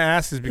 everything I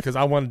asked is because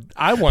I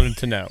wanted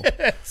to know.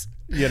 Yes.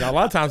 You know, a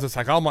lot of times it's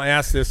like, I'm going to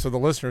ask this so the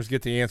listeners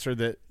get the answer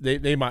that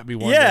they might be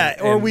wondering. Yeah,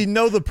 or we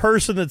know the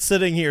person that's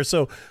sitting here.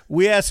 So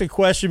we ask a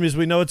question because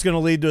we know it's going to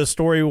lead to a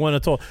story we want to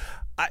tell.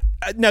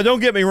 Now,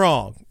 don't get me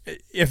wrong.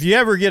 If you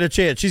ever get a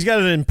chance, she's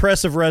got an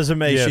impressive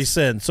resume she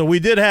sent. So we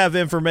did have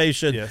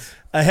information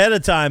ahead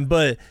of time,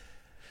 but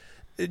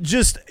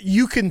just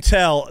you can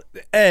tell,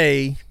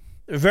 very,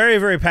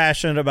 very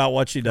passionate about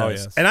what she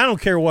does. And I don't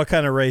care what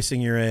kind of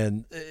racing you're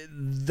in.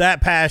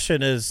 That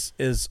passion is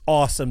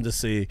awesome to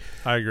see.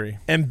 I agree.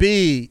 And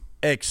B,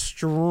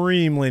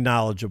 extremely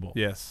knowledgeable.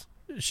 Yes.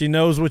 She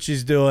knows what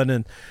she's doing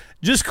and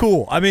just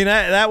cool. I mean,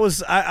 that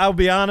was, I'll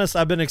be honest,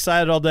 I've been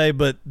excited all day,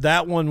 but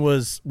that one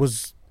was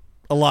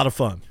a lot of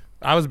fun.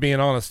 I was being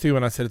honest, too,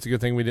 when I said it's a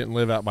good thing we didn't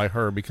live out by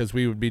her because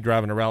we would be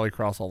driving a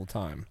rallycross all the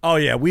time. Oh,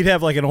 yeah. We'd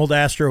have like an old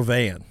Astro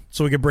van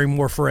so we could bring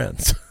more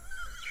friends.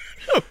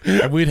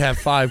 And we'd have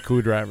 5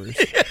 co-drivers.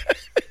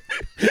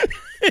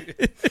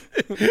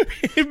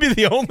 It'd be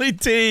the only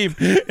team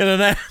in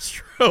an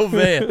Astro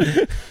van.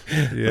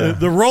 Yeah.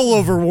 The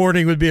rollover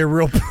warning would be a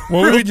real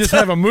Well, we'd just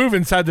have a move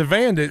inside the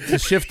van to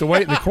shift the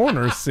weight in the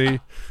corners, see.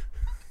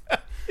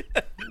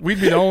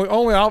 We'd be the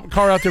only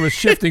car out there with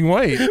shifting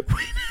weight.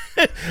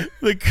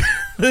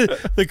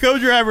 The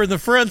co-driver in the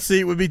front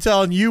seat would be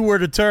telling you where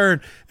to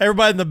turn.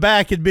 Everybody in the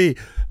back would be,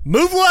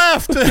 move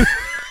left.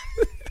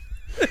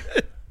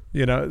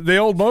 You know, the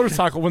old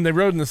motorcycle, when they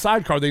rode in the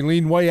sidecar, they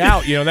leaned way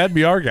out. You know, that'd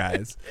be our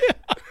guys.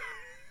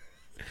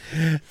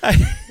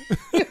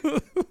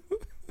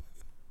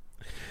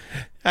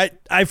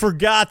 I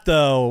forgot,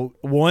 though,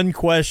 one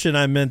question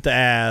I meant to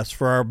ask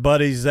for our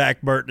buddies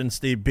Zach Burton and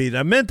Steve Pete.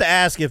 I meant to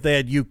ask if they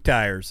had uke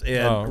tires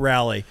in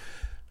rally.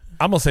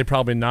 I'm going to say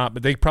probably not,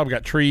 but they probably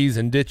got trees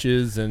and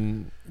ditches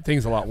and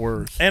things a lot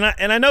worse. And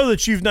I know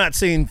that you've not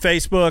seen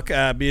Facebook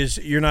because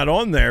you're not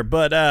on there,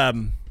 but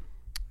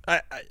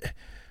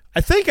I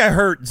think I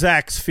hurt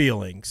Zach's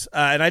feelings,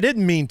 and I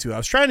didn't mean to. I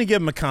was trying to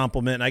give him a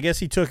compliment, and I guess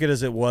he took it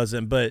as it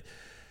wasn't. But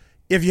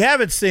if you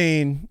haven't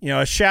seen,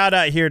 a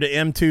shout-out here to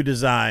M2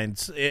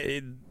 Designs.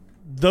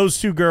 Those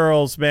two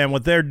girls, man,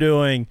 what they're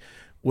doing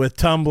with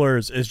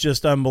tumblers is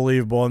just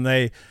unbelievable. And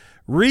they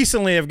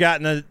recently have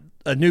gotten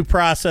a new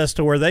process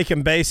to where they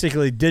can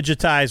basically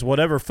digitize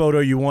whatever photo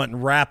you want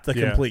and wrap the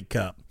complete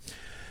cup.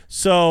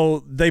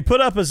 So they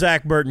put up a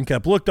Zach Burton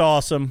cup. Looked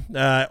awesome.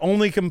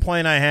 Only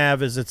complaint I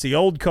have is it's the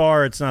old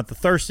car. It's not the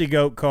Thirsty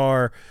Goat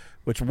car,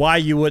 which why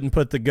you wouldn't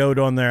put the goat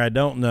on there, I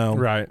don't know.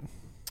 Right.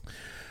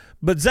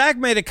 But Zach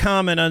made a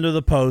comment under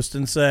the post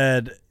and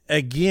said,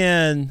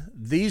 again,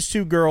 these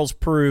two girls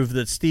prove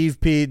that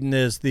Steve Peden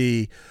is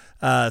the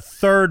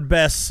third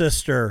best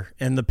sister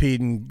in the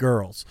Peden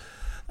girls.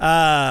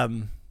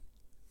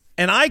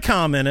 And I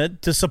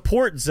commented to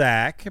support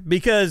Zach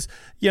because,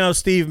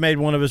 Steve made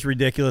one of his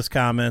ridiculous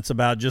comments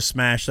about just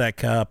smash that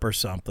cup or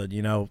something,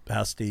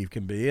 how Steve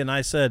can be. And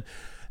I said,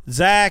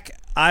 Zach,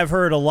 I've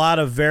heard a lot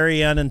of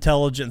very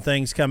unintelligent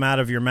things come out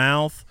of your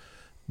mouth,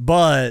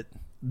 but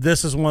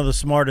this is one of the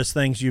smartest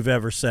things you've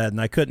ever said.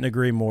 And I couldn't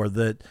agree more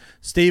that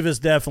Steve is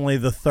definitely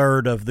the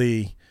third of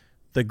the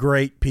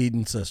great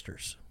Peden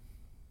sisters.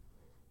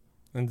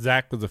 And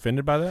Zach was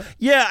offended by that?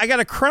 Yeah, I got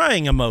a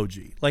crying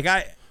emoji.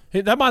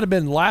 That might have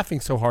been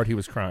laughing so hard he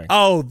was crying.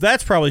 Oh,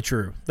 that's probably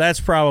true.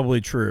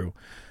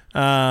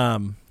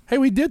 Hey,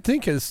 we did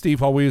think of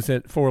Steve while we was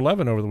at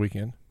 411 over the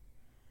weekend.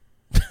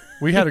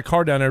 We had a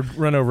car down there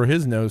run over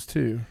his nose,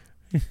 too.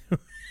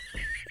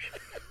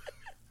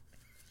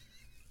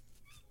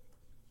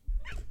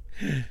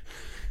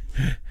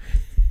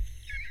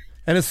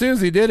 And as soon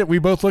as he did it, we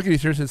both looked at each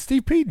other and said,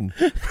 Steve Peden.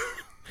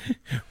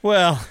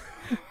 Well,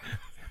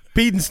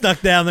 Peden snuck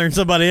down there in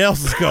somebody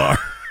else's car.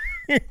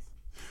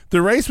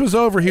 The race was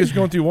over. He was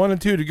going through 1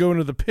 and 2 to go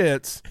into the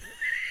pits,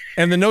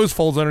 and the nose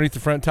folds underneath the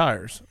front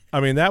tires. I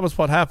mean, that was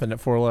what happened at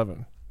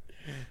 411.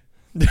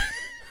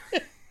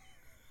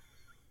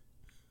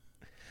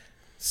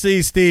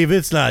 See, Steve,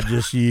 it's not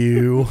just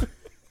you.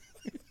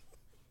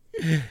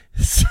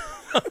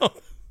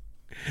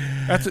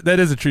 That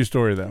is a true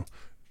story, though.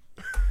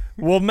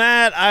 Well,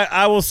 Matt,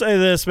 I will say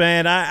this,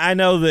 man. I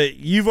know that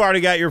you've already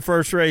got your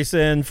first race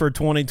in for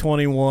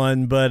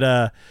 2021,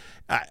 but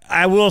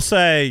I will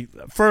say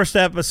first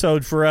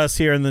episode for us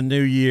here in the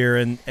new year,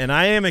 and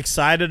I am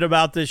excited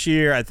about this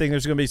year. I think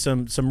there's going to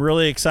be some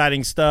really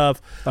exciting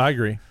stuff. I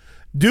agree.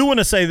 Do want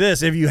to say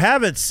this. If you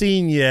haven't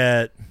seen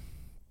yet,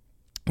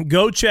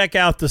 go check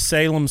out the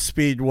Salem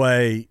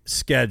Speedway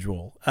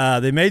schedule.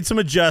 They made some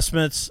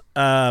adjustments.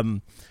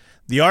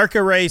 The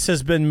ARCA race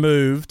has been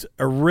moved.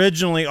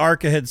 Originally,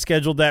 ARCA had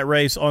scheduled that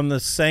race on the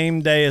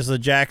same day as the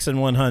Jackson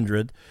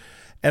 100.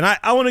 And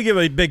I want to give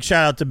a big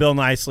shout out to Bill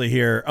Nicely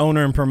here,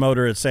 owner and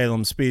promoter at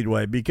Salem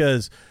Speedway,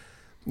 because,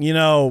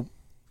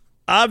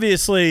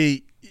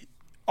 obviously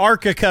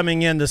ARCA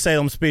coming into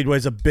Salem Speedway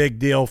is a big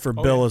deal for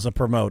Bill as a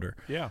promoter.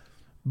 Yeah.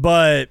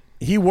 But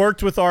he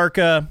worked with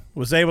ARCA,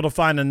 was able to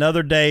find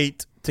another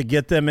date to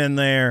get them in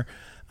there.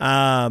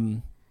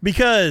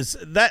 because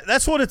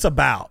that's what it's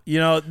about.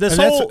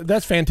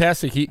 That's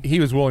fantastic. He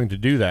was willing to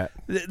do that.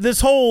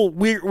 This whole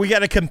we got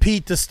to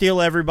compete to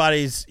steal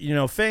everybody's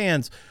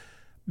fans,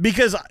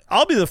 because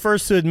I'll be the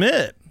first to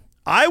admit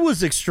I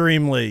was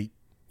extremely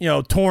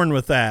torn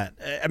with that.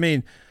 I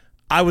mean,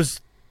 I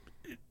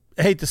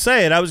hate to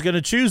say it, I was going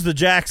to choose the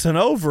Jackson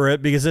over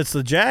it because it's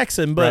the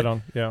Jackson, but right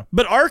on, yeah.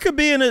 But ARCA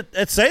being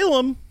at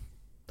Salem,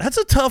 that's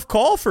a tough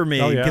call for me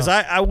because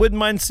I wouldn't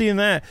mind seeing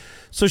that.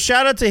 So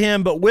shout out to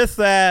him. But with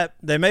that,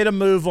 they made a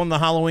move on the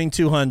Halloween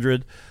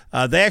 200.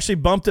 They actually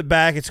bumped it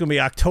back. It's going to be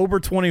October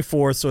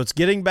 24th, so it's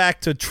getting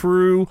back to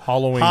true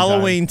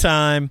Halloween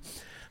time.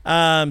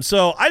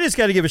 So I just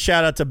got to give a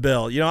shout out to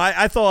Bill.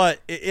 I thought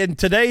in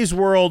today's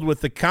world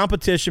with the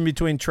competition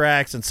between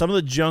tracks and some of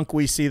the junk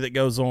we see that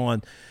goes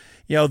on,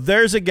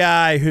 there's a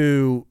guy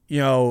who,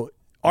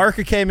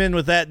 ARCA came in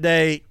with that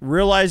day,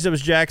 realized it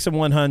was Jackson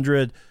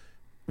 100,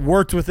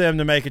 worked with them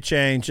to make a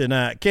change, and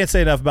can't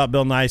say enough about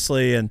Bill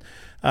Nicely and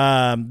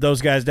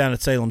those guys down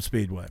at Salem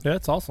Speedway. Yeah,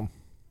 that's awesome.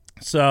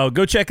 So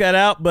go check that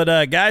out.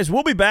 But, guys,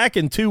 we'll be back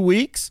in 2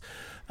 weeks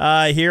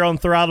here on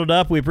Throttled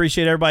Up. We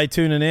appreciate everybody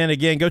tuning in.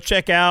 Again, go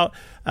check out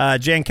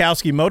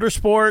Jankowski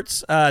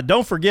Motorsports.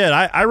 Don't forget,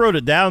 I wrote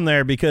it down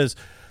there because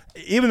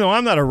even though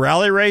I'm not a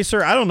rally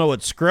racer, I don't know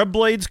what scrub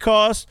blades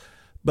cost,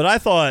 but I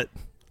thought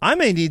I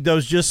may need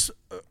those just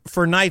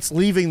for nights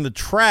leaving the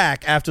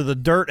track after the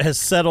dirt has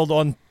settled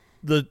on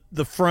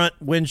the front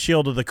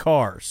windshield of the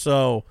car.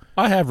 So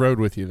I have rode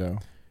with you, though.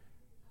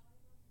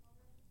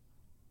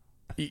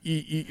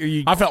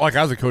 I felt like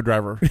I was a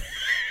co-driver.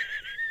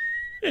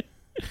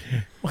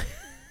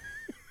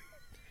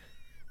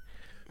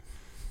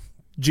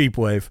 Jeep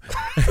Wave.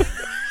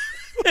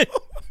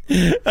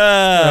 We're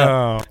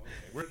done.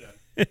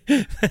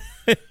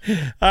 All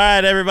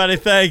right, everybody.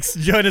 Thanks.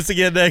 Join us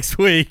again next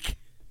week.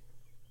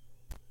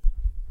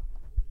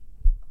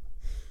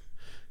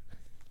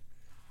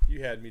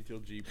 You had me till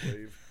Jeep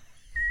Wave.